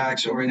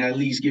contracts, or in at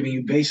least giving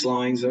you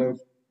baselines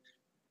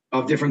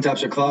of different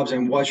types of clubs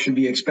and what should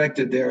be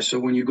expected there. So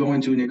when you go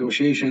into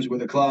negotiations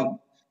with a club,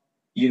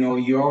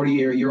 you're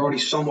already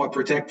somewhat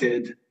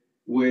protected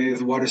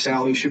with what a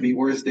salary should be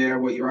worth there,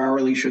 what your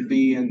hourly should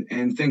be,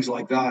 and things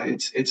like that.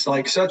 It's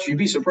like such, you'd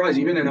be surprised,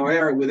 even in our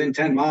area, within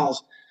 10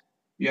 miles,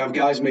 you have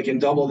guys making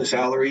double the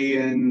salary,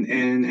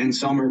 and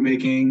some are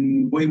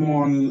making way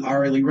more on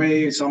hourly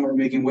rate, some are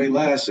making way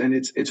less, and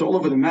it's all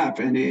over the map,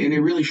 and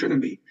it really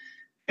shouldn't be.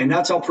 And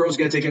that's how pros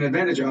get taken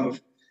advantage of.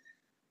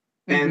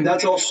 And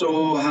that's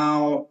also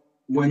how,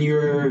 when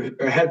you're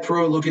a head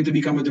pro looking to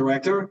become a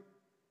director,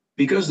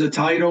 because the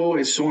title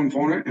is so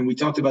important, and we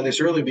talked about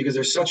this earlier, because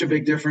there's such a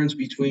big difference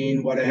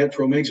between what a head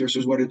pro makes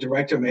versus what a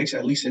director makes,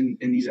 at least in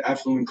these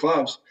affluent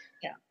clubs.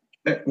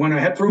 Yeah. When a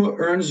head pro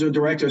earns a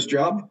director's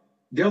job,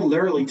 they'll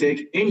literally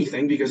take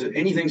anything, because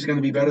anything's going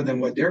to be better than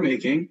what they're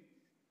making.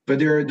 But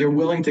they're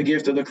willing to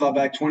give to the club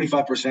back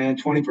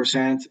 25%,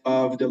 20%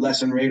 of the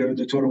lesson rate or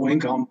the total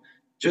income,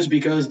 just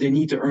because they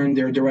need to earn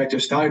their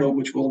director's title,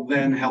 which will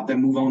then help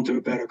them move on to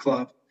a better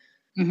club.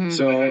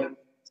 So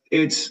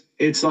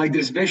it's like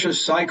this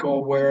vicious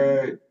cycle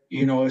where,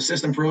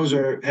 assistant pros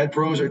or head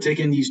pros are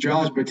taking these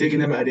jobs, but taking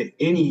them at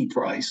any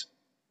price.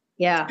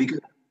 Yeah.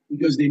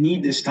 Because they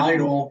need this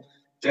title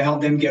to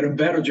help them get a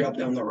better job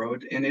down the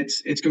road. And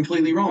it's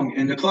completely wrong.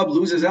 And the club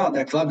loses out.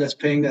 That club that's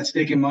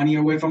taking money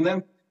away from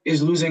them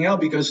is losing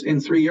out, because in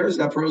 3 years,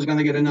 that pro is going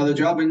to get another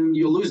job and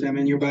you'll lose them,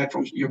 and you're back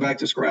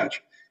to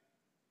scratch.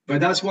 But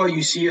that's why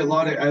you see a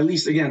lot of, at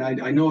least, again,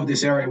 I know of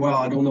this area well.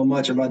 I don't know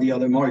much about the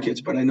other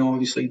markets, but I know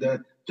obviously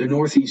the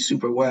Northeast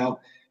super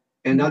well.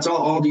 And that's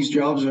all these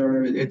jobs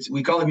are.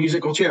 We call it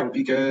musical chair,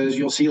 because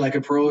you'll see like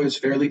a pro is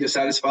fairly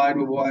dissatisfied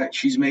with what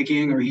she's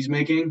making or he's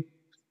making.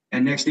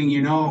 And next thing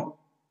you know,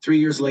 3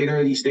 years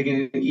later, he's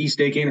taking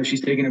or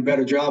she's taking a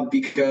better job,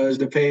 because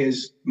the pay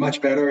is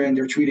much better and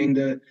they're treating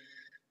the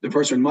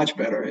person much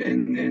better.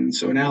 And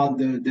so now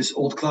this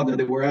old club that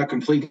they were at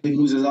completely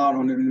loses out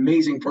on an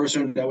amazing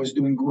person that was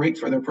doing great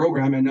for their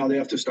program, and now they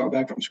have to start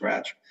back from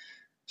scratch.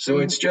 So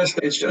it's just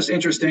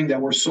interesting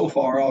that we're so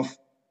far off,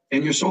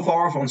 and you're so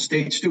far off on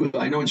states too.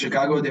 I know in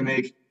Chicago,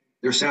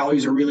 their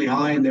salaries are really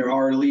high and their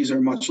hourlies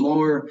are much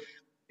lower.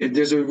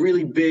 There's a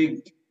really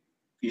big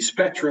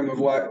spectrum of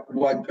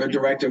what a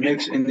director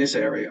makes in this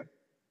area.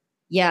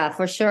 Yeah,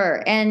 for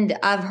sure. And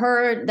I've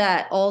heard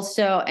that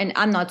also, and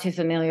I'm not too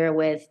familiar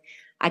with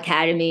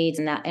academies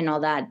and all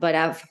that. But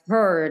I've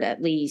heard,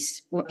 at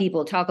least when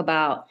people talk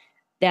about,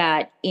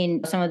 that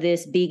in some of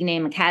these big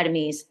name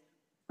academies,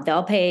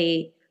 they'll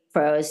pay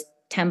pros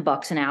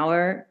 $10 an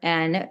hour,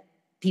 and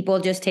people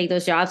just take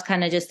those jobs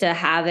kind of just to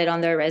have it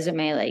on their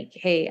resume, like,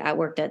 hey, I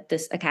worked at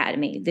this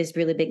academy, this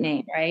really big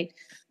name, right?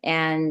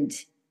 And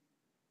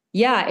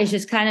yeah, it's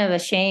just kind of a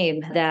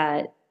shame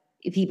that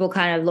people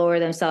kind of lower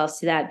themselves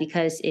to that,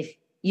 because if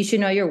you should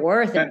know your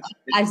worth.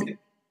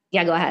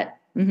 Yeah, go ahead.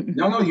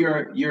 No,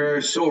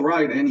 you're so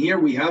right. And here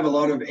we have a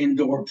lot of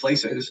indoor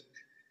places,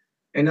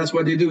 and that's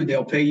what they do.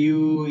 They'll pay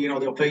you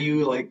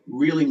like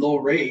really low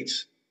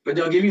rates, but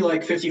they'll give you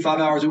like 55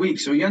 hours a week.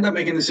 So you end up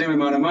making the same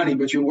amount of money,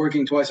 but you're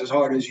working twice as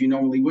hard as you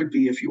normally would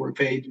be if you were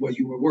paid what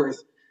you were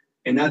worth.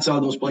 And that's how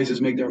those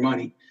places make their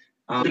money.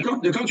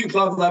 The country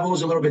club level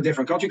is a little bit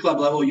different. Country club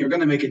level, you're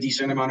going to make a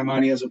decent amount of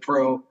money as a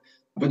pro,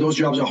 but those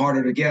jobs are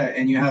harder to get,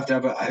 and you have to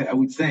have, I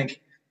would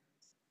think,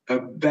 a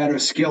better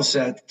skill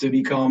set to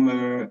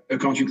become a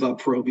country club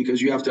pro,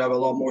 because you have to have a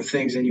lot more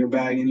things in your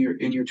bag, in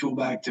your tool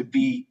bag, to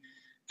be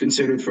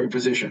considered for a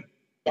position.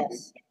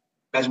 Yes.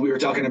 As we were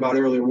talking about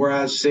earlier,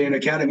 whereas say an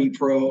academy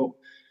pro,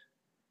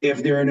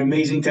 if they're an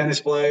amazing tennis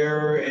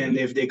player and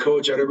if they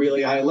coach at a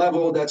really high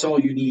level, that's all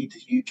you need.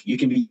 You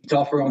can be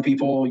tougher on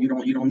people. You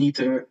don't need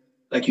to,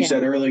 like you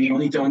said earlier, you don't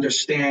need to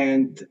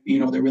understand,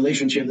 the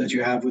relationship that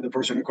you have with the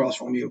person across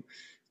from you.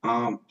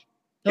 In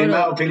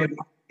my opinion,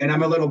 and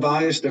I'm a little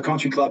biased, the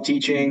country club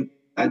teaching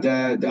at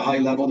the high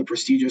level, the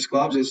prestigious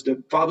clubs, is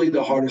probably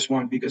the hardest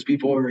one, because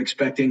people are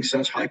expecting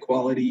such high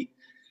quality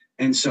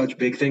and such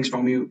big things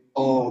from you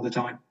all the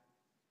time.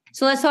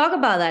 So let's talk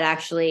about that.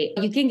 Actually,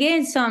 you can get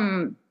in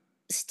some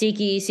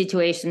sticky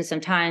situations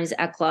sometimes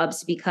at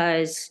clubs,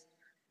 because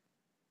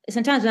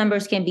sometimes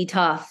members can be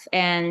tough,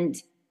 and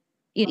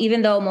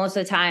even though most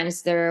of the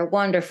times they're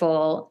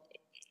wonderful,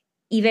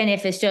 even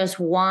if it's just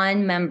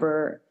one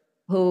member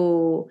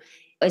who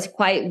is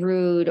quite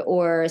rude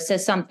or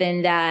says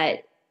something that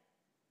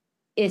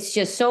it's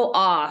just so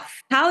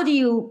off, how do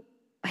you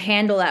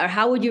handle that? Or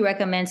how would you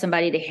recommend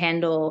somebody to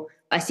handle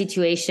a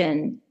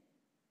situation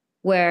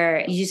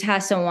where you just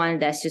have someone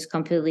that's just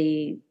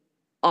completely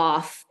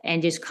off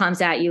and just comes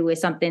at you with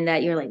something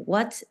that you're like,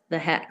 what the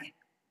heck?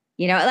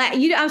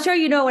 I'm sure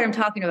you know what I'm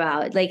talking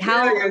about. Like,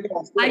 how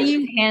do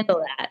you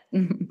handle that?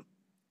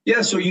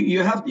 Yeah, so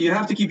you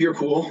have to keep your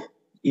cool.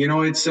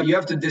 It's you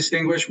have to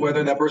distinguish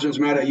whether that person's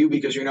mad at you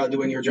because you're not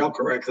doing your job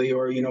correctly,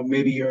 or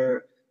maybe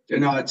they're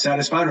not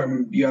satisfied,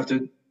 or you have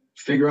to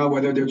figure out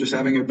whether they're just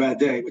having a bad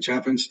day, which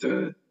happens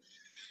to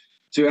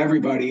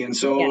everybody. And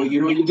so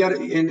you got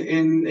to,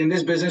 in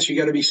this business, you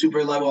got to be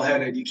super level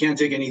headed. You can't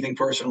take anything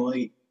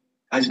personally,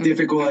 as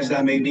difficult as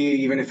that may be.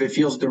 Even if it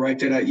feels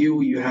directed at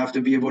you, you have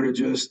to be able to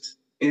just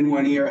in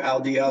one ear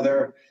out the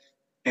other,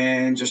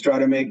 and just try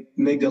to make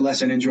the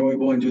lesson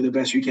enjoyable and do the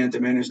best you can to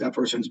manage that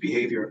person's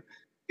behavior.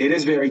 It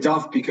is very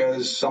tough,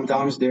 because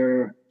sometimes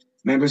their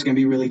members can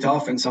be really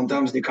tough, and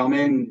sometimes they come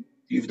in,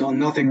 you've done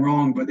nothing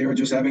wrong, but they're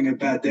just having a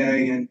bad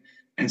day,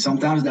 and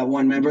sometimes that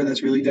one member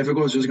that's really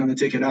difficult is just going to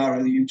take it out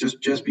on you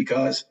just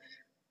because.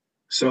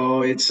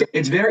 So it's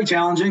very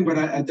challenging,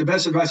 but the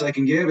best advice I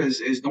can give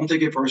is don't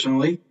take it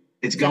personally.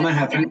 It's gonna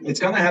happen. It's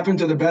gonna happen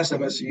to the best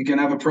of us. You can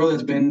have a pro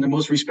that's been the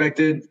most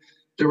respected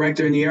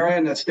director in the area,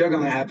 and that's still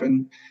going to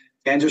happen.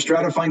 And just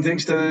try to find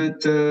things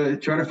to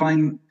try to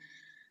find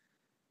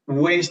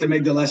ways to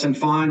make the lesson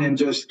fun, and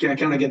just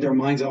kind of get their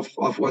minds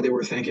off what they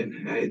were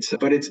thinking.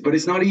 But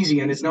it's not easy,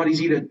 and it's not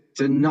easy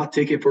to not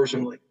take it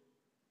personally.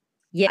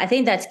 Yeah, I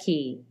think that's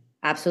key.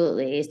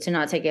 Absolutely, is to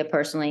not take it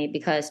personally,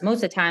 because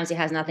most of the times it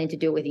has nothing to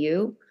do with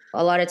you.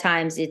 A lot of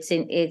times it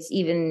can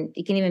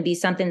even be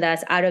something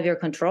that's out of your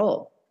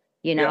control,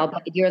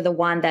 but you're the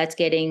one that's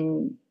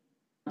getting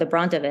the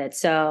brunt of it.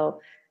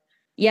 So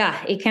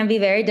yeah, it can be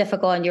very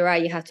difficult. And you're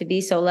right. You have to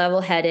be so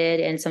level headed.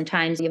 And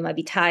sometimes you might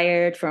be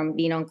tired from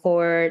being on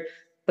court,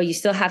 but you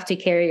still have to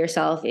carry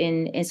yourself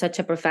in such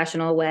a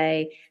professional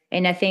way.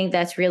 And I think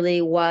that's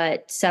really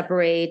what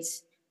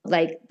separates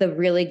like the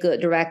really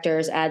good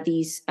directors at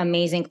these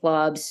amazing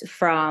clubs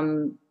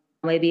from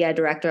maybe a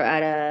director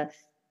at a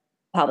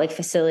public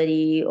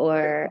facility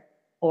or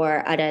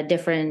at a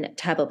different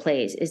type of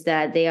place, is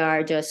that they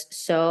are just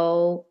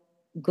so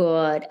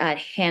good at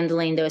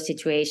handling those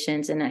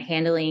situations and at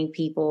handling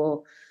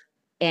people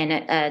and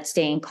at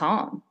staying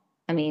calm.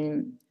 I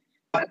mean,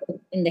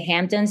 in the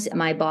Hamptons,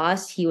 my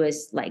boss, he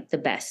was like the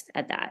best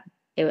at that.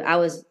 I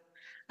was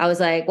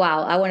like,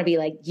 wow, I want to be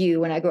like you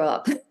when I grow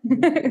up.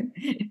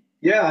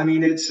 Yeah, I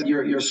mean,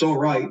 you're so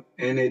right,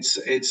 and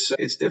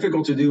it's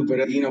difficult to do,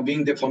 but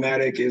being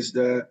diplomatic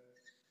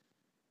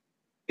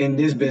in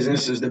this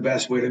business is the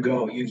best way to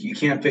go. You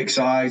can't pick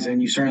sides,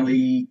 and you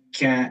certainly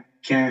can't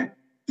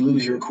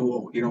lose your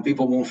cool.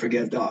 People won't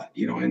forget that.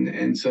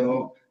 And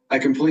so I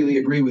completely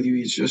agree with you.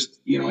 It's just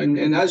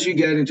and as you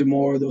get into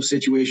more of those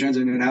situations,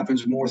 and it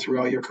happens more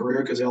throughout your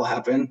career, because it'll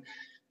happen.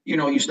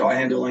 You start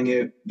handling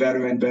it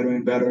better and better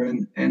and better,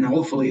 and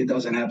hopefully it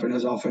doesn't happen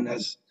as often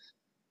as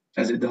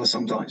it does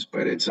sometimes.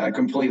 But I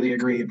completely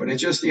agree. But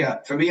it's just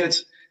for me,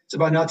 it's it's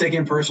about not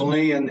taking it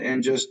personally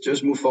and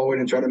just move forward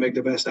and try to make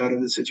the best out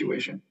of the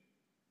situation.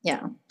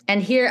 Yeah.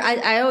 And here,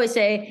 I always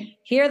say,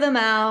 hear them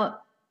out,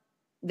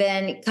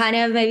 then kind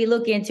of maybe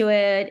look into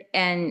it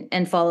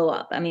and follow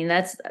up. I mean,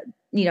 that's,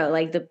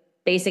 like the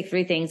basic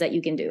three things that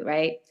you can do,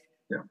 right?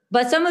 Yeah.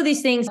 But some of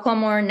these things come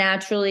more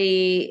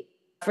naturally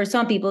for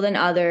some people than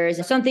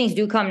others. Some things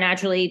do come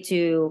naturally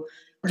to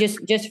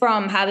just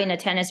from having a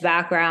tennis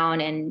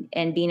background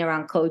and being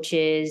around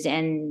coaches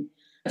and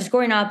just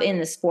growing up in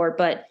the sport.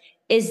 But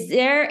is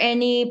there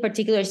any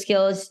particular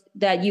skills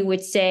that you would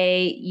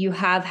say you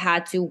have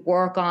had to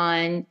work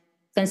on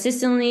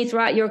consistently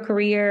throughout your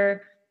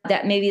career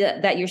that maybe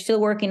that you're still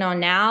working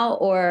on now,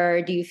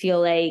 or do you feel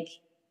like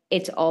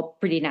it's all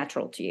pretty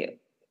natural to you?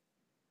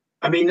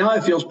 I mean, now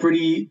it feels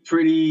pretty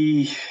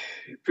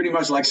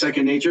much like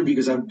second nature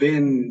because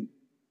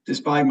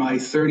despite my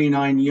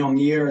 39 young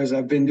years,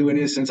 I've been doing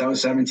this since I was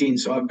 17.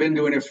 So I've been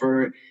doing it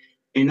for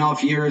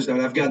enough years that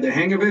I've got the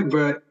hang of it.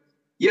 But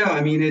yeah,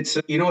 I mean, it's,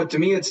 to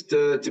me, it's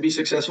to be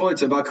successful,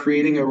 it's about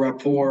creating a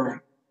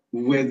rapport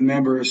with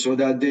members so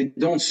that they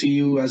don't see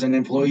you as an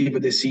employee,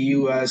 but they see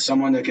you as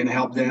someone that can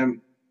help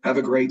them have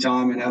a great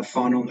time and have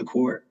fun on the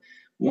court.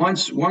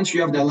 Once you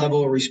have that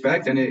level of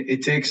respect, and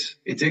it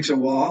takes a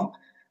while.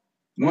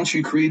 Once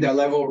you create that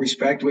level of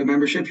respect with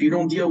membership, you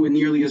don't deal with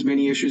nearly as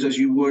many issues as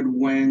you would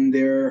when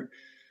they're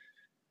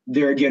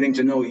getting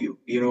to know you,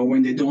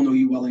 when they don't know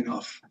you well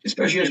enough.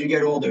 Especially as you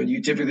get older,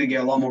 you typically get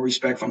a lot more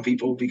respect from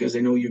people because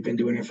they know you've been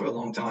doing it for a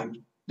long time.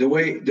 The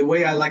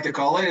way I like to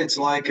call it, it's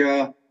like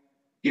in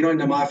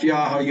the mafia,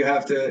 how you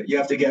have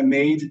to get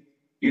made,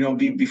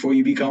 before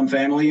you become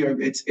family, or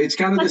it's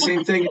kind of the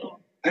same thing.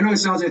 I know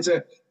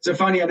it's a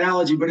funny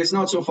analogy, but it's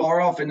not so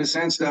far off in the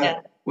sense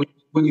that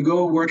when you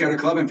go work at a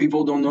club and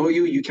people don't know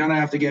you, you kind of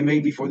have to get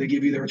made before they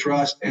give you their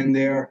trust and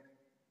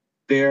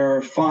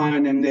their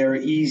fun and their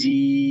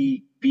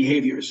easy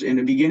behaviors. In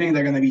the beginning,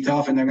 they're going to be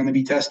tough and they're going to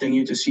be testing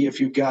you to see if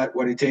you've got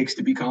what it takes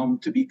to be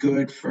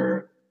good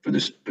for the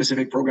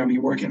specific program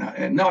you're working at.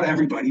 And not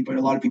everybody, but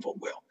a lot of people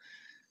will.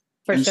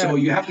 So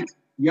you have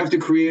to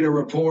create a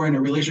rapport and a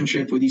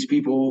relationship with these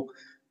people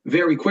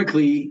very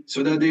quickly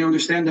so that they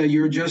understand that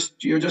you're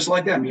just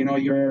like them.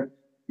 You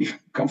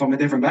come from a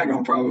different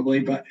background probably,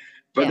 but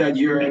that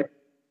you're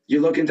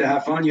looking to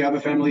have fun. You have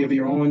a family of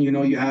your own.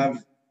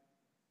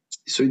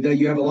 So that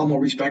you have a lot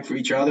more respect for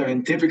each other.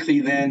 And typically,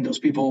 then those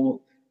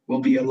people will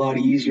be a lot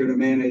easier to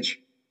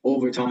manage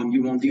over time.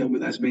 You won't deal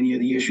with as many of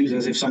the issues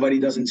as if somebody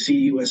doesn't see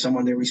you as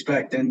someone they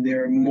respect, and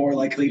they're more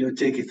likely to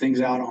take things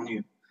out on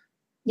you.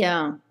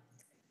 Yeah.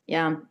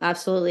 Yeah,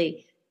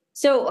 absolutely.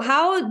 So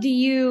how do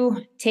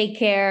you take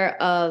care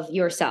of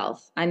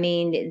yourself? I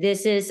mean,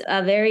 this is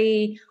a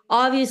very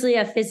obviously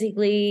a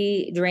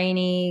physically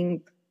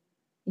draining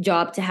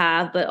job to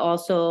have, but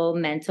also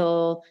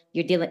mental.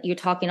 You're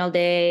talking all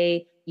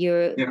day,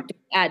 you're doing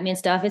admin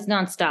stuff, it's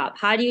nonstop.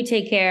 How do you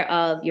take care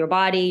of your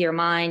body, your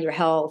mind, your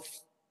health?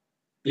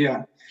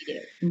 Yeah.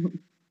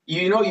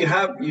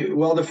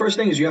 Well, the first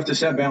thing is you have to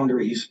set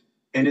boundaries.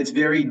 And it's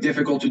very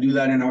difficult to do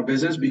that in our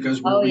business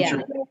because we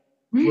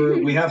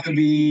have to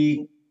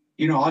be,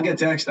 I'll get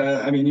text.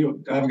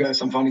 I've got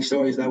some funny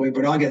stories that way,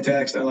 but I'll get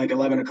text at like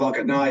 11 o'clock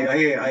at night.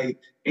 Hey,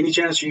 any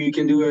chance you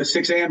can do a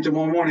 6 a.m.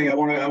 tomorrow morning? I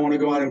want to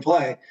go out and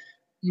play.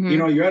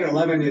 Mm-hmm. You're at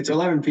 11, it's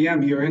 11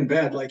 p.m. You're in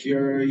bed. Like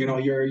you're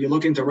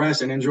looking to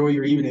rest and enjoy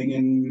your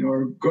evening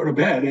or go to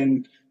bed.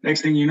 And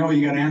next thing you know,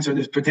 you got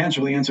to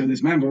potentially answer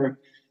this member.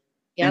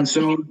 Yep. And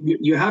so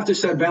you have to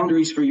set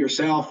boundaries for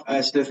yourself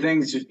as to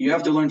things. You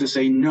have to learn to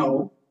say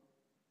no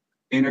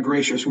in a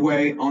gracious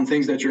way on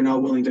things that you're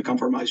not willing to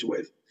compromise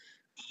with.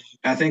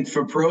 I think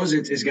for pros,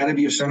 it's got to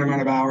be a certain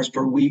amount of hours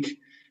per week.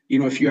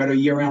 If you're at a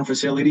year-round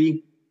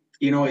facility,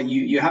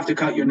 you have to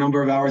cut your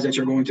number of hours that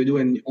you're going to do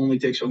and only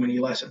take so many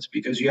lessons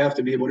because you have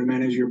to be able to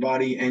manage your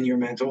body and your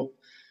mental.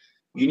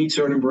 You need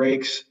certain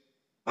breaks.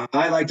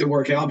 I like to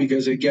work out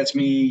because it gets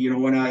me,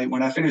 when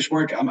I finish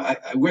work, I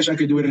wish I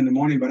could do it in the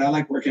morning, but I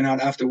like working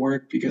out after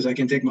work because I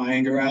can take my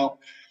anger out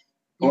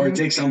or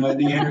take some of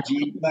the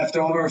energy left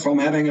over from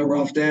having a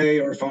rough day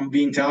or from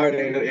being tired.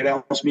 It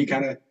helps me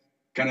kind of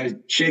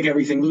shake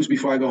everything loose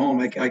before I go home.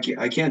 I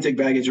can't take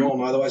baggage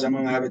home. Otherwise, I'm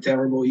going to have a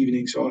terrible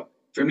evening. So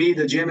for me,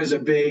 the gym is a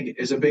big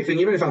thing.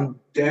 Even if I'm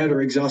dead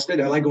or exhausted,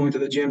 I like going to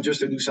the gym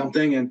just to do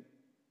something and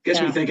gets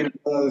me thinking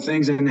about other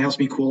things and helps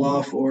me cool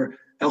off or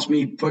helps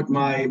me put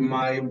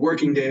my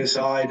working day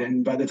aside.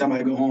 And by the time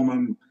I go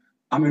home,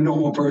 I'm a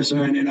normal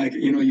person and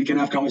you can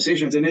have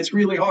conversations. And it's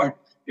really hard.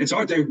 It's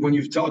hard when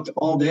you've talked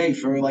all day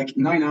for like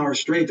 9 hours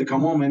straight to come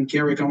home and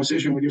carry a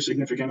conversation with your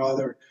significant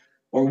other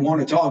or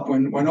want to talk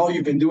when all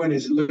you've been doing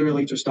is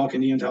literally just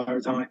talking the entire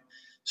time.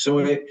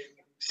 So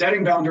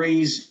setting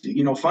boundaries,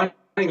 finding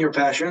your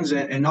passions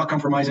and not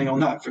compromising on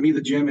that. For me,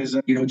 the gym is,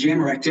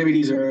 gym or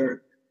activities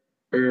are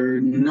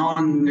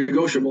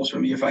non-negotiables for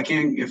me. If I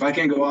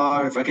can't go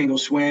out, if I can't go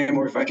swim,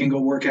 or if I can go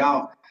work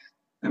out,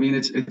 I mean,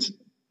 it's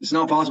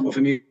not possible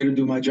for me to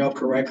do my job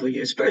correctly,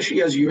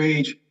 especially as you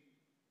age.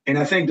 And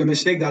I think the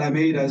mistake that I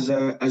made as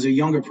a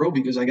younger pro,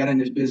 because I got in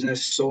this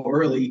business so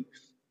early,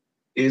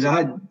 is I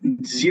had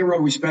zero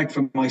respect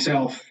for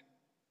myself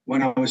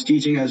when I was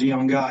teaching as a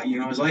young guy.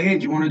 It's like, hey,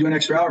 do you want to do an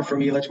extra hour for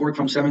me? Let's work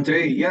from 7 to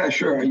 8. Yeah,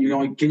 sure.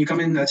 Can you come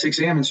in at 6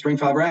 a.m. and string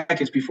 5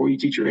 rackets before you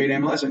teach your 8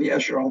 a.m. lesson? Yeah,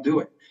 sure, I'll do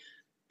it.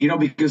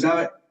 Because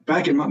that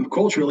back in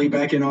culturally,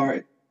 back in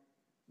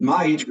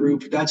my age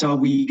group, that's how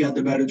we got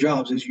the better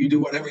jobs is you do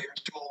whatever you're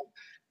told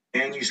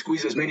and you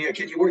squeeze as many.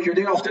 Can you work your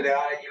day off today?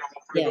 I'm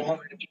going to go home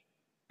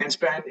and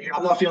spend,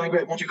 I'm not feeling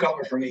great. Won't you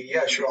cover for me?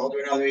 Yeah, sure. I'll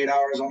do another 8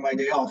 hours on my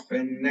day off.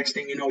 And next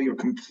thing you know, you're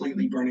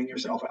completely burning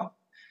yourself out.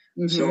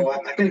 Mm-hmm. So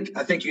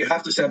I think you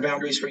have to set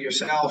boundaries for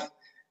yourself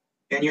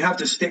and you have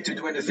to stick to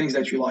doing the things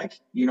that you like.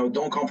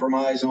 Don't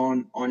compromise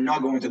on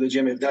not going to the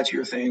gym if that's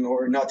your thing,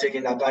 or not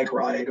taking that bike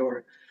ride,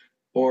 or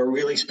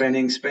really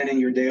spending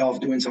your day off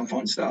doing some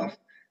fun stuff.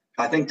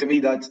 I think to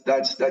me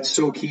that's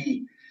so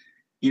key.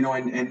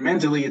 And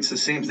mentally it's the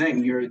same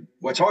thing.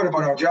 What's hard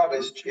about our job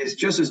is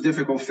just as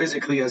difficult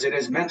physically as it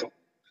is mental.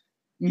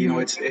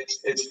 Mm-hmm.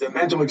 It's the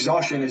mental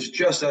exhaustion is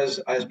just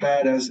as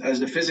bad as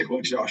the physical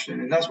exhaustion,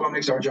 and that's what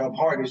makes our job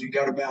hard. Is you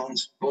got to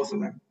balance both of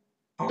them.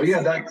 But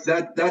yeah,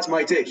 that's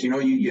my take.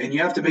 You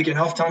have to make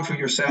enough time for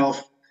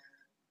yourself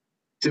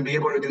to be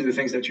able to do the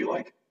things that you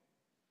like.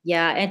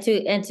 Yeah,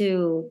 and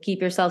to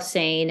keep yourself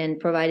sane and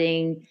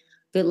providing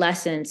good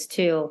lessons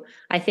too.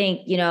 I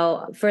think,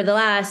 for the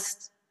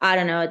last, I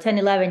don't know, 10,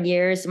 11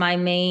 years, my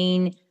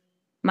main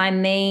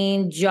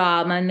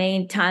job, my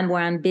main time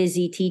where I'm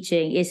busy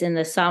teaching is in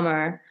the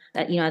summer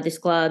at these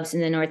clubs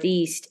in the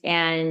Northeast.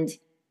 And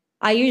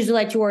I usually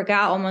like to work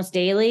out almost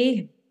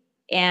daily.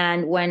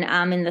 And when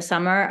I'm in the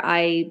summer,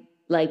 I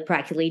like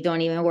practically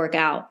don't even work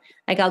out.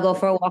 Like I'll go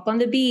for a walk on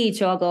the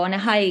beach, or I'll go on a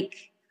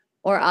hike,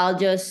 or I'll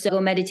just go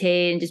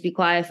meditate and just be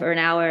quiet for an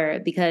hour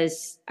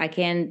because I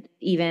can't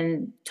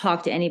even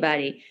talk to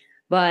anybody.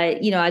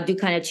 But, I do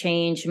kind of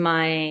change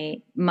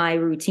my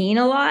routine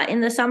a lot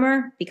in the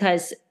summer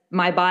because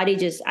my body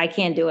I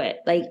can't do it.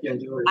 Like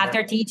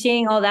after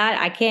teaching all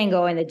that, I can't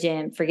go in the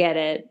gym. Forget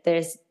it.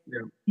 There's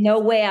no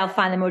way I'll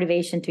find the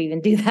motivation to even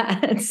do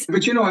that.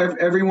 But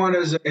everyone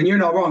is, and you're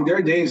not wrong. There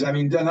are days. I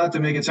mean, not to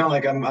make it sound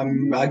like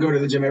I go to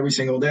the gym every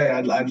single day.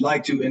 I'd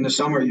like to. In the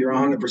summer, you're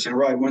 100%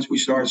 right. Once we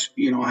start,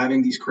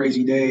 having these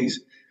crazy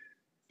days,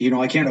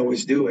 I can't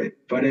always do it.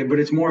 But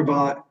it's more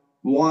about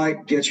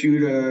what gets you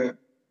to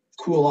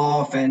cool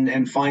off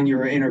and find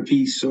your inner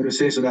peace, so to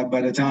say, so that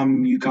by the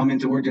time you come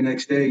into work the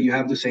next day, you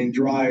have the same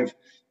drive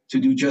to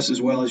do just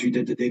as well as you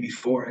did the day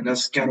before. And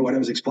that's kind of what I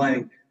was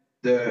explaining.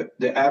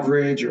 The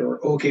average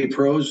or okay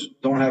pros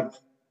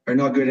are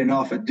not good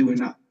enough at doing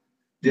that.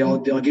 They'll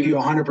give you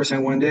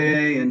 100% one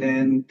day, and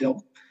then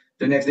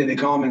the next day they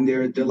come and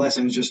the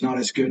lesson is just not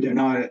as good. They're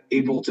not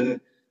able to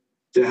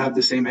have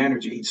the same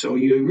energy. So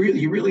you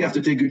really have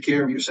to take good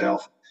care of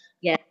yourself.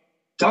 Yeah.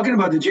 Talking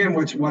about the gym,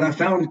 what I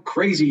found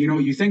crazy,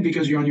 you think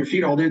because you're on your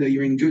feet all day that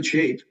you're in good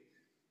shape.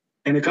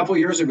 And a couple of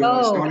years ago,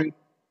 I started.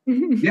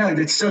 Yeah,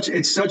 it's such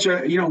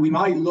a, we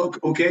might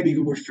look okay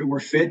because we're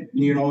fit,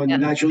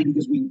 and naturally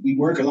because we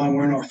work a lot,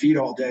 we're on our feet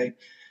all day.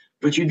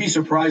 But you'd be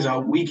surprised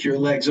how weak your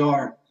legs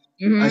are.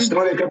 Mm-hmm. I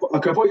started a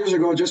couple of years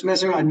ago just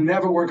messing around. I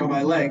never work on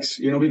my legs,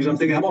 because I'm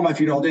thinking I'm on my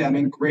feet all day. I'm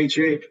in great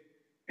shape.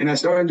 And I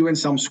started doing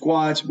some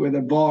squats with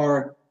a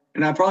bar.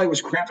 And I probably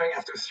was cramping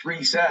after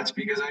 3 sets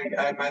because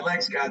my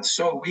legs got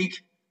so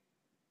weak.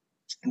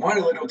 One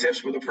of the little tips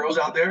for the pros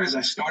out there is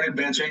I started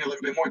benching a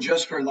little bit more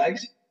just for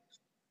legs.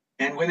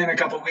 And within a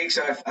couple of weeks,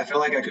 I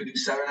felt like I could do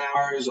 7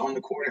 hours on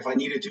the court if I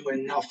needed to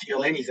and not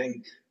feel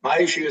anything. My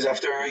issue is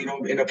after,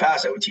 in the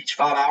past, I would teach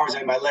 5 hours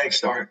and my legs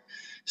start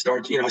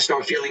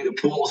feeling the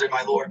pulls in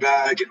my lower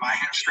back and my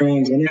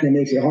hamstrings. And then it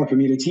makes it hard for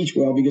me to teach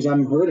well because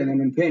I'm hurt and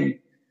I'm in pain.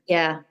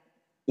 Yeah.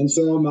 And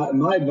so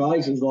my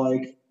advice is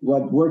like,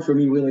 what worked for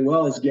me really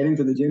well is getting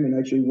to the gym and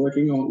actually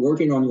working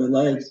on your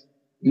legs.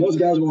 Most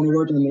guys want to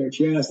work on their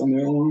chest, on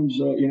their arms,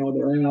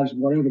 their abs,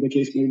 whatever the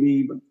case may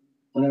be. But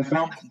what I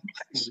found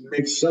it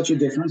makes such a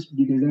difference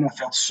because then I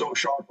felt so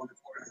sharp on the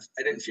court.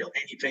 I didn't feel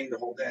any pain the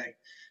whole day.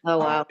 Oh,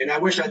 wow. And I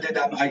wish I did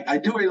that. I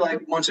do it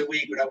like once a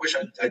week, but I wish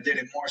I did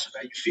it more so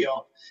that you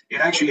feel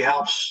it actually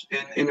helps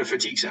in the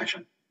fatigue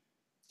section.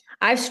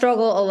 I've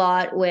struggled a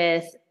lot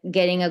with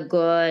getting a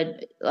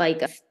good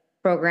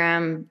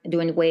program,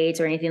 doing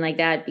weights or anything like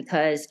that,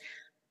 because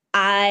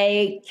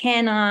I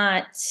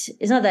cannot,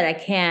 it's not that I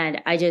can't,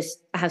 I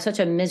have such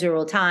a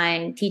miserable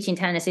time teaching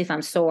tennis if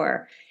I'm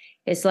sore.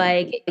 It's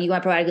like you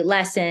want to provide a good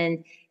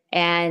lesson,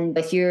 and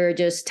if you're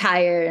just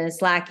tired and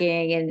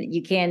slacking and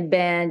you can't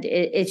bend,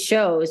 it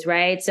shows,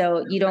 right?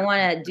 So you don't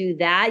want to do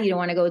that. You don't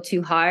want to go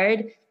too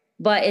hard.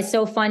 But it's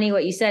so funny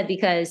what you said,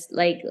 because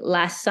like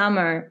last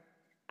summer,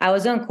 I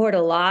was on court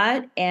a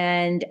lot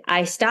and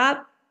I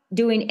stopped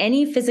doing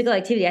any physical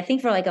activity, I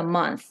think for like a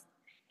month.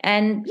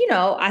 And,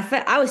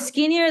 I was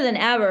skinnier than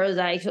ever.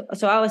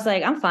 So I was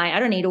like, I'm fine. I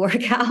don't need to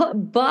work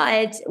out.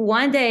 But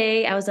one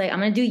day I was like, I'm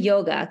going to do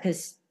yoga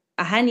because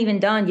I hadn't even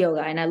done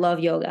yoga and I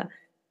love yoga.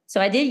 So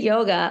I did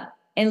yoga,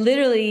 and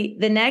literally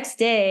the next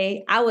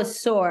day I was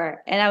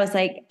sore and I was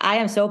like, I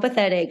am so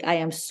pathetic. I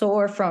am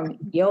sore from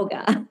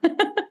yoga.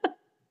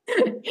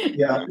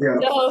 Yeah,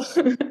 yeah.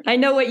 So I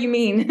know what you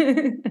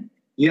mean.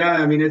 Yeah,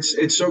 I mean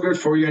it's so good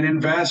for you. And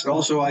invest.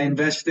 Also, I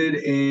invested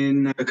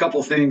in a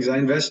couple things. I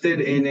invested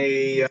in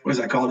a what is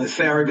that called? A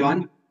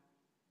Theragun.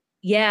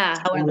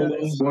 Yeah. One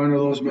of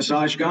those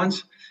massage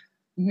guns.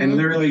 And Mhm.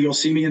 literally you'll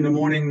see me in the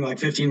morning, like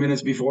 15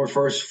 minutes before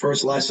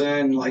first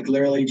lesson, like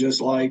literally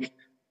just like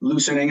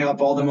loosening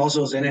up all the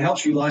muscles. And it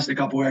helps you last a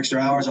couple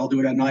extra hours. I'll do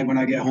it at night when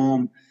I get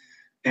home.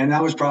 And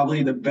that was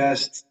probably the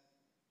best,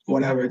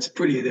 whatever.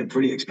 They're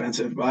pretty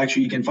expensive. But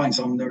actually you can find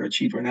some that are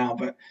cheaper now.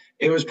 But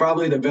it was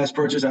probably the best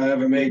purchase I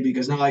ever made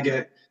because now I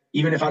get,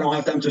 even if I don't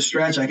have time to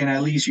stretch, I can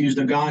at least use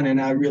the gun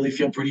and I really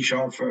feel pretty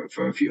sharp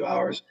for a few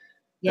hours.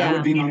 That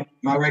would Yeah. be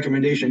my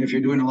recommendation. If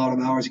you're doing a lot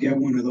of hours, get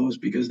one of those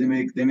because they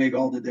make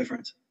all the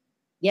difference.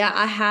 Yeah,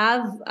 I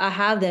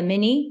have the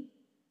mini.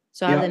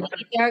 So I have the Yeah.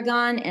 mini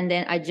Theragun, and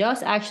then I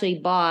just actually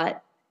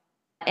bought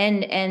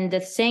and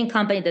the same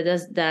company that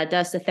does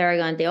the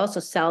Theragun, they also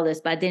sell this,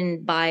 but I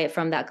didn't buy it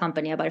from that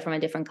company. I bought it from a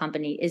different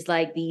company. It's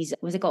like these,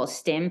 what's it called?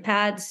 Stim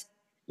pads.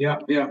 Yeah,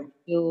 yeah,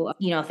 Do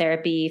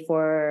therapy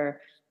for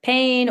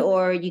pain,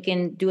 or you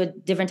can do a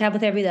different type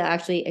of therapy that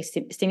actually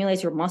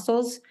stimulates your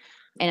muscles.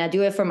 And I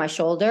do it for my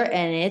shoulder,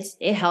 and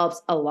it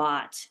helps a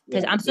lot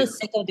because yeah, I'm so yeah,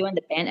 sick of doing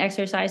the band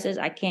exercises.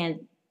 I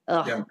can't. yeah,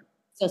 Ugh,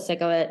 so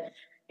sick of it.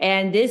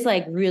 And this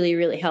like really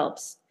really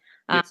helps.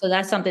 yeah. So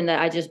that's something that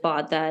I just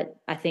bought that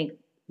I think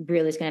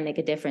really is going to make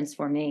a difference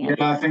for me.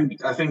 Yeah,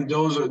 I think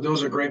those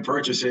are great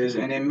purchases,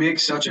 and it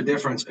makes such a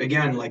difference.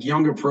 Again, like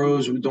younger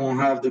pros who don't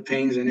have the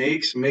pains and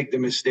aches make the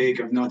mistake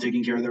of not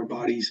taking care of their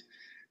bodies,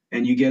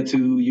 and you get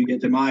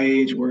to my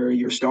age where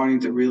you're starting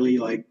to really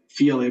like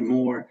feel it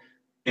more,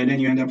 and then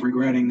you end up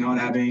regretting not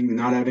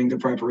having the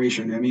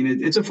preparation. I mean,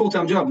 it's a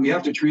full-time job. We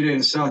have to treat it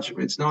as such.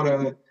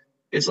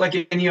 It's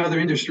like any other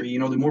industry.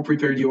 The more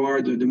prepared you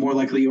are, the more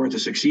likely you are to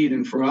succeed.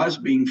 And for us,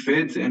 being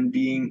fit and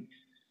being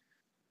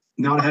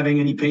not having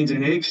any pains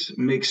and aches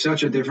makes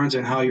such a difference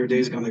in how your day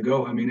is going to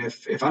go. I mean,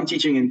 if I'm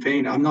teaching in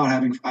pain,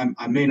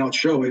 I may not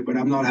show it, but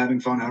I'm not having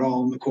fun at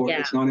all on the court. Yeah.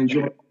 It's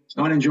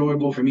not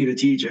enjoyable for me to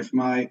teach if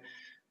my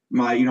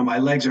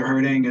legs are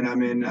hurting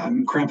and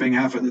I'm cramping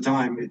half of the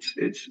time.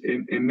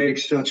 It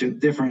makes such a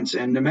difference.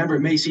 And the member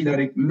may see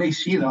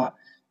that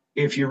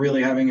if you're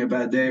really having a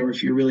bad day or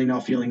if you're really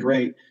not feeling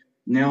great.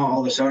 Now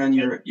all of a sudden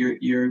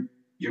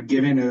you're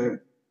giving a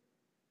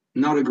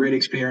not a great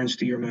experience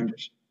to your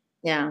members.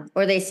 Yeah.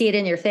 Or they see it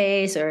in your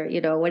face, or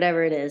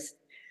whatever it is.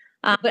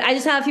 But I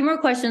just have a few more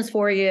questions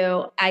for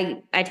you.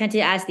 I tend to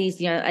ask these,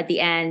 at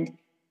the end.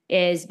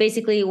 Is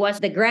basically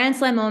what's the grand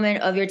slam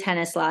moment of your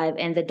tennis life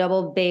and the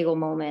double bagel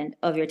moment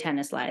of your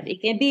tennis life.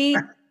 It can be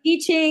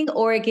teaching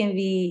or it can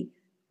be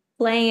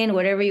playing,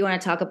 whatever you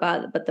want to talk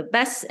about, but the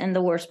best and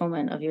the worst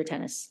moment of your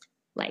tennis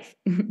life.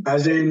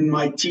 As in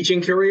my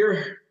teaching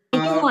career.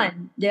 Either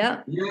one.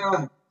 Yeah.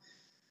 Yeah.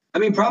 I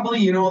mean,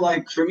 probably,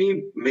 like for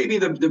me, maybe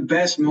the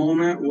best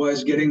moment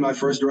was getting my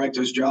first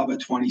director's job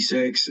at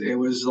 26. It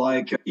was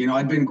like,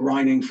 I'd been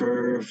grinding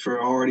for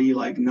already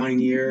like 9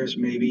 years,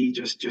 maybe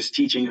just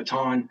teaching a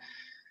ton.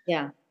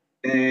 Yeah.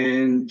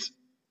 And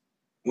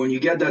when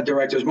you get that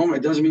director's moment,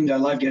 it doesn't mean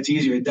that life gets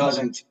easier. It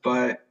doesn't,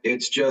 but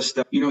it's just,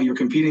 you're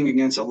competing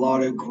against a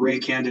lot of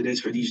great candidates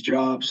for these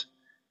jobs.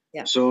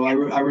 Yeah. So I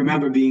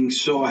remember being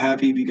so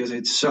happy because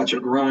it's such a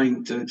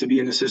grind to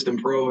be an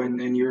assistant pro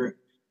and you're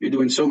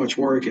doing so much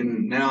work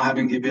and now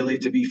having the ability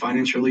to be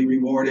financially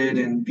rewarded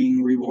and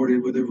being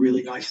rewarded with a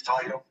really nice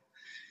title.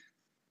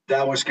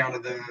 That was kind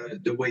of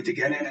the way to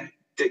get in.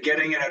 And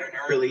getting it at an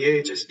early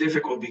age is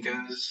difficult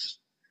because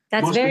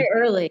That's most very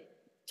people, early.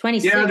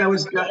 26. yeah, that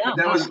was Yeah.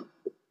 that was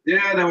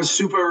yeah, that was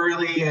super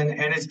early and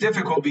it's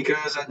difficult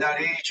because at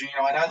that age,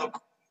 and I look,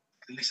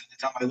 at least at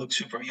the time I looked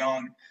super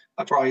young.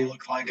 I probably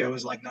looked like I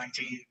was like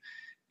 19.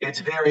 It's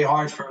very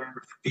hard for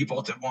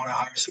people to want to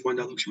hire someone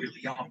that looks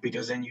really young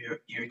because then you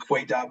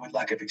equate that with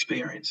lack of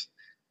experience.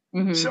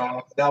 Mm-hmm.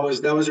 So that was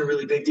a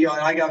really big deal,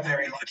 and I got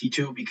very lucky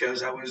too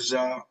because I was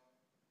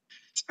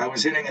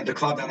hitting at the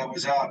club that I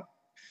was at.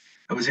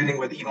 I was hitting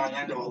with Ivan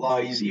Lendo a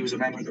lot. He was a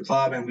member of the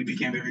club, and we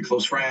became very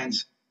close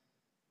friends.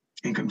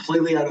 And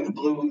completely out of the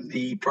blue,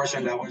 the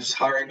person that was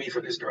hiring me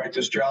for this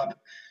director's job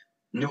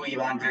knew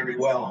Ivan very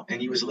well,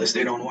 and he was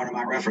listed on one of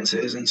my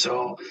references, and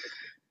so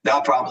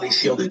that probably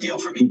sealed the deal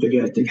for me to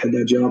get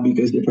that job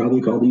because they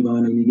probably called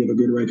Ivan and he gave a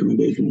good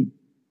recommendation.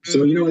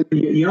 So you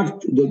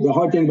have the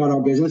hard thing about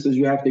our business is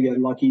you have to get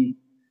lucky.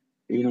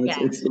 Yeah.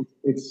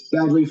 It's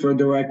sadly for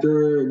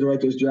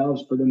directors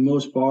jobs for the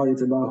most part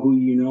it's about who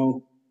you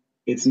know.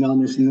 It's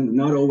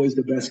not always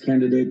the best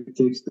candidate that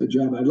takes the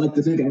job. I'd like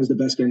to think I was the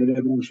best candidate,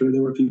 but I'm sure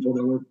there were people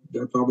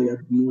that probably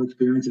had more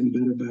experience and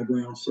better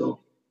backgrounds. So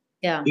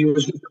Yeah. it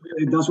was just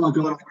that's why I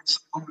got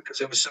on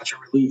because it was such a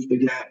relief to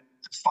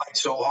fight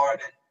so hard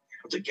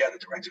and to get a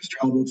director's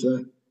job.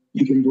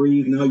 You can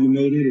breathe now. You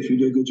made it. If you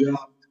do a good job,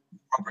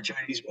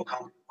 opportunities will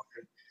come.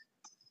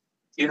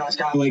 It's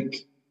kind of like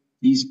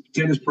these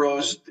tennis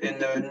pros in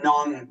the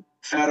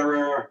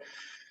non-Federer,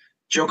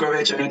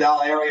 Djokovic, and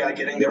Nadal area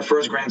getting their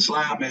first Grand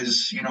Slam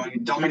is,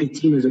 Dominic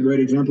Thiem is a great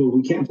example.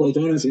 We can't play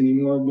tennis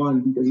anymore,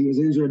 one, because he was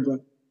injured,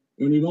 but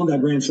when you won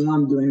that Grand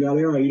Slam during that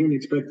era, you didn't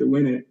expect to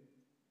win it.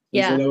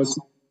 And so Yeah. that was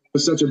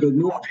such a big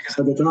move because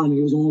at the time,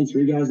 there was only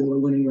 3 guys that were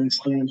winning Grand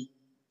Slams.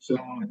 So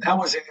that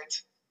was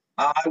it.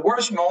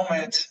 Worst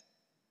moment,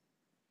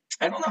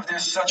 I don't know if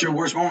there's such a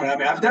worst moment. I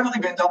mean, I've definitely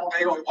been double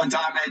bagel one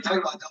time. Man, talking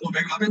about double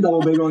bagel, I've been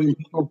double bagel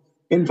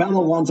in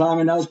paddle one time,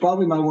 and that was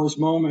probably my worst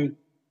moment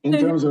in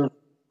terms of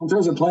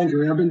playing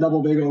career. I've been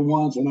double bagel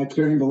once, and I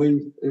couldn't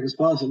believe it was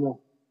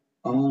possible.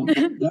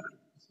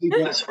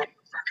 Yes, for a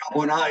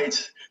couple of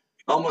nights,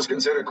 almost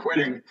considered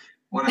quitting.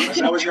 When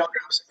I was younger,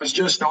 I was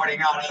just starting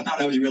out. I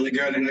thought I was really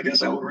good, and I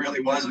guess I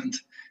really wasn't.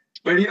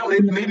 But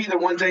maybe the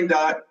one thing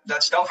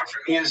that's tougher for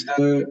me is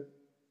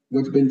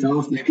what's been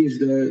tough maybe is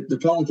the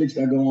politics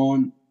that go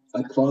on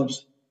at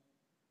clubs.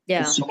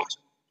 Yeah. There's so much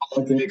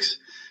politics,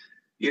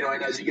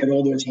 and as you get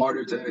older, it's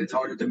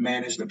harder to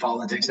manage the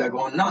politics that go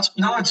on.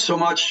 Not so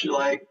much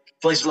like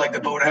places like the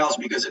Boathouse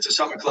because it's a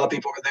summer club.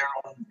 People are there.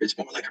 It's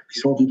more like a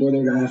resort. People are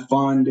there to have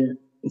fun.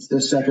 It's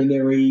their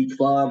secondary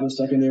club, a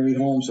secondary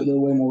home, so they're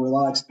way more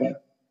relaxed.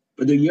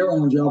 But the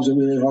year-round jobs are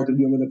really hard to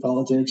deal with the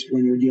politics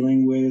when you're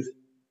dealing with,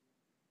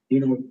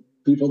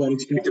 people that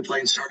expect to play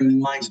in certain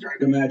lines during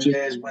the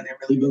matches when they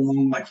really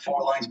belong like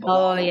 4 lines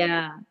below. Oh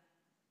yeah.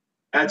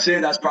 That's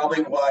it. That's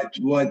probably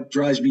what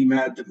drives me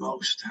mad the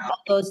most.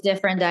 Those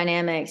different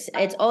dynamics.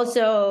 It's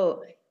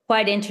also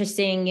quite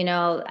interesting,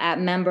 at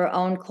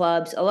member-owned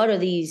clubs. A lot of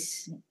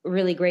these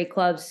really great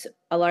clubs,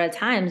 a lot of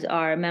times,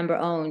 are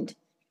member-owned.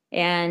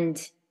 And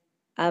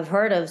I've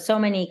heard of so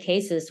many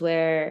cases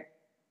where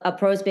a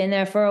pro's been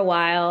there for a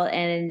while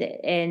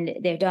and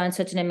they've done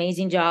such an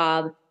amazing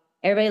job.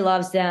 Everybody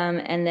loves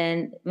them. And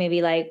then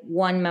maybe like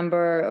one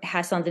member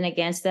has something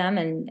against them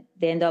and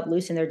they end up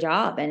losing their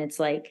job. And it's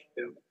like,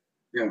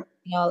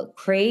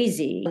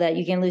 crazy that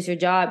you can lose your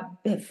job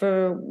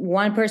for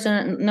one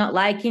person not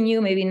liking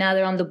you. Maybe now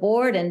they're on the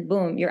board and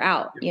boom, you're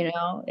out.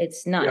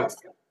 It's nuts.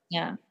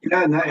 Yeah.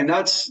 And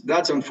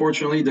that's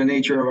unfortunately the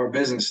nature of our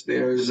business.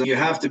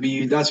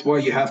 That's why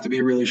you have to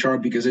be really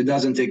sharp because it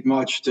doesn't take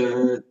much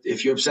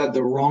if you upset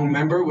the wrong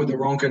member with the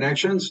wrong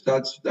connections,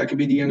 that could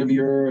be the end of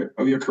your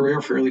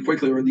career fairly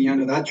quickly or the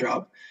end of that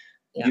job.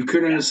 Yeah. You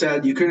couldn't have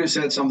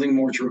said something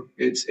more true.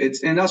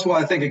 And that's why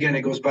I think, again,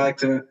 it goes back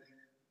to,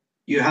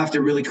 you have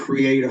to really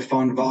create a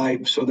fun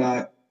vibe so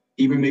that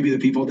even maybe the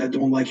people that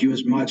don't like you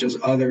as much as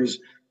others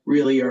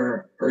really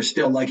are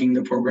still liking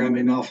the program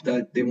enough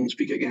that they won't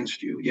speak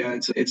against you. Yeah,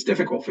 it's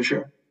difficult for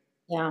sure.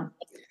 Yeah.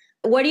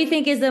 What do you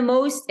think is the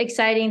most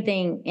exciting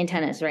thing in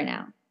tennis right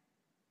now?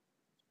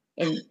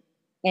 In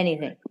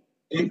anything?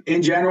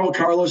 In general,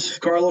 Carlos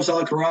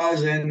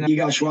Alcaraz and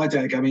Iga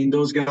Swiatek. I mean,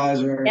 those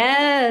guys are...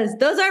 Yes,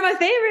 those are my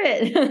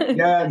favorite.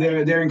 Yeah,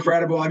 they're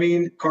incredible. I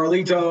mean,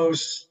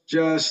 Carlitos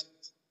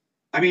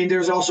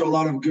there's also a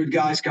lot of good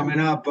guys coming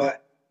up,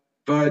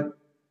 but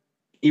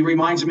he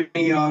reminds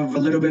me of a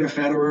little bit of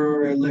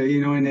Federer,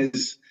 in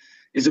his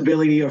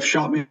ability of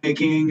shot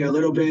making, a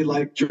little bit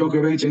like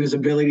Djokovic in his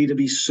ability to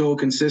be so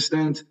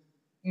consistent,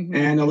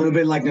 and a little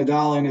bit like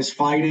Nadal in his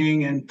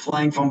fighting and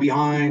playing from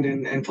behind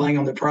and playing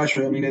under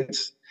pressure. I mean,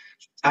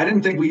 I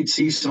didn't think we'd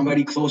see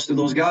somebody close to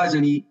those guys,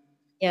 and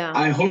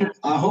I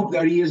hope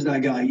that he is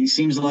that guy. He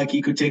seems like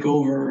he could take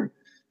over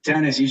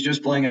tennis. He's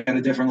just playing at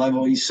a different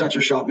level. He's such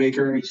a shot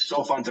maker. He's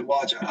so fun to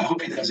watch. I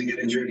hope he doesn't get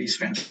injured. He's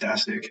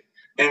fantastic.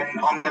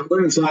 And on the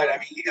women's side,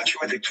 he got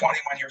 21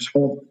 years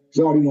old.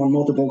 He's already won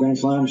multiple Grand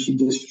Slams. She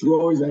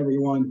destroys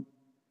everyone.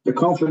 The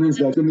confidence,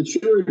 the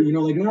maturity,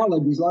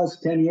 like these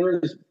last 10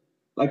 years,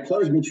 like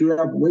players mature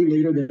up way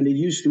later than they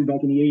used to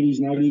back in the 80s,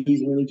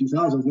 90s, early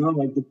 2000s. Now,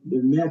 like the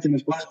men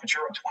tennis players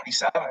mature at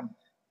 27.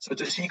 So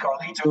to see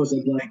Carlitos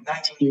at like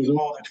 19 years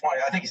old or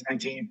 20, I think he's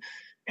 19,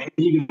 and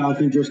he I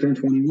think just turned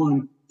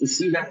 21, to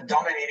see them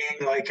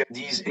dominating like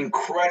these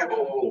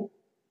incredible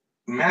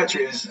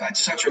matches at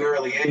such an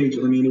early age.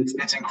 I mean,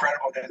 it's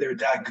incredible that they're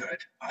that good.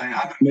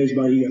 I'm amazed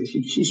by Iga.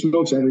 She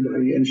smokes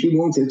everybody, and she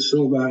wants it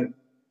so bad. I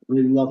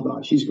really love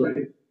that. She's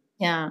great.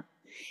 Yeah.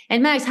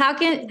 And Max, how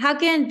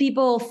can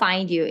people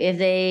find you if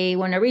they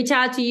want to reach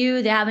out to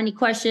you? They have any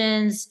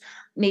questions?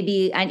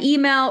 Maybe an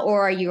email,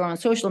 or are you on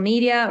social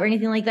media or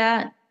anything like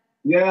that?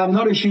 Yeah, I'm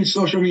not a huge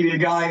social media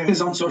guy.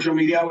 It's on social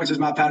media, which is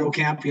my paddle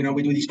camp. We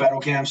do these paddle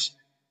camps.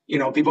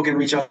 People can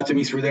reach out to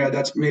me through there.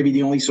 That's maybe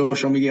the only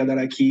social media that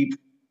I keep.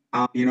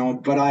 But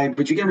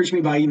you can reach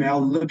me by email,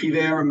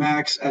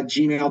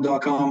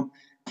 lepivertmax@gmail.com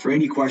for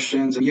any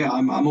questions. And yeah,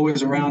 I'm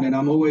always around, and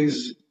I'm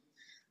always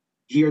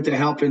here to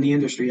help in the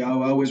industry. I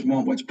always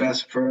want what's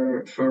best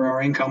for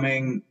our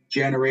incoming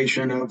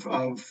generation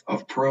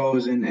of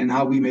pros and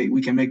how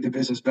we can make the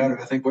business better.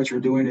 I think what you're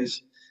doing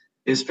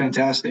is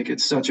fantastic.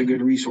 It's such a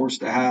good resource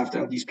to have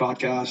these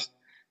podcasts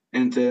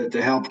and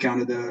to help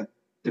kind of the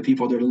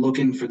people that are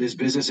looking for this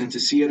business and to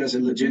see it as a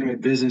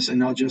legitimate business and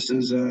not just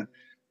as a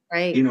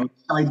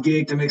side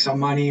gig to make some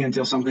money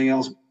until something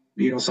else,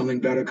 something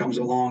better comes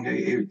along.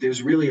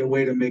 There's really a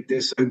way to make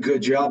this a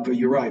good job, but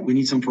you're right. We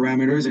need some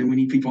parameters, and we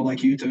need people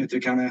like you to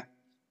kind of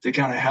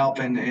help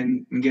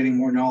and getting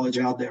more knowledge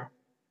out there.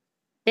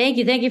 Thank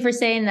you. Thank you for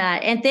saying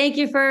that. And thank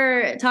you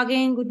for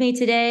talking with me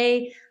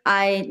today.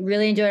 I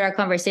really enjoyed our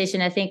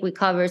conversation. I think we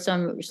covered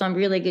some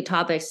really good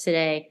topics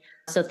today.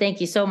 So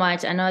thank you so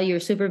much. I know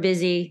you're super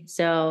busy,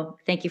 so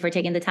thank you for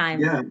taking the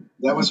time. Yeah,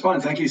 that was fun.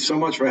 Thank you so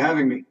much for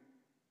having me.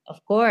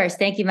 Of course.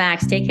 Thank you,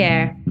 Max. Take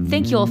care.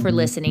 Thank you all for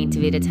listening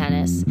to Vita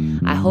Tennis.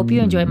 I hope you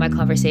enjoyed my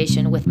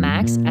conversation with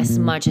Max as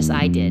much as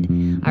I did.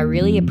 I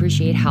really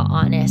appreciate how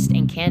honest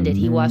and candid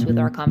he was with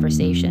our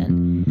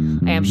conversation.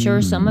 I am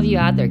sure some of you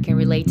out there can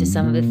relate to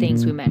some of the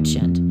things we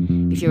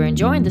mentioned. If you're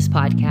enjoying this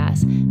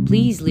podcast,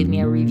 please leave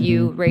me a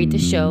review, rate the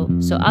show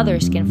so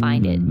others can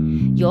find it.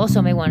 You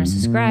also may want to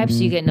subscribe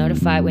so you get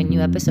notified when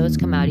new episodes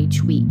come out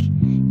each week.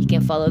 You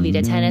can follow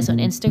Vita Tennis on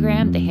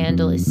Instagram. The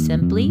handle is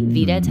simply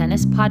Vita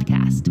Tennis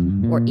Podcast.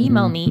 Or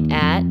email me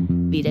at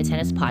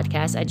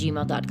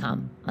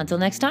vitatennispodcast@gmail.com. Until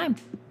next time.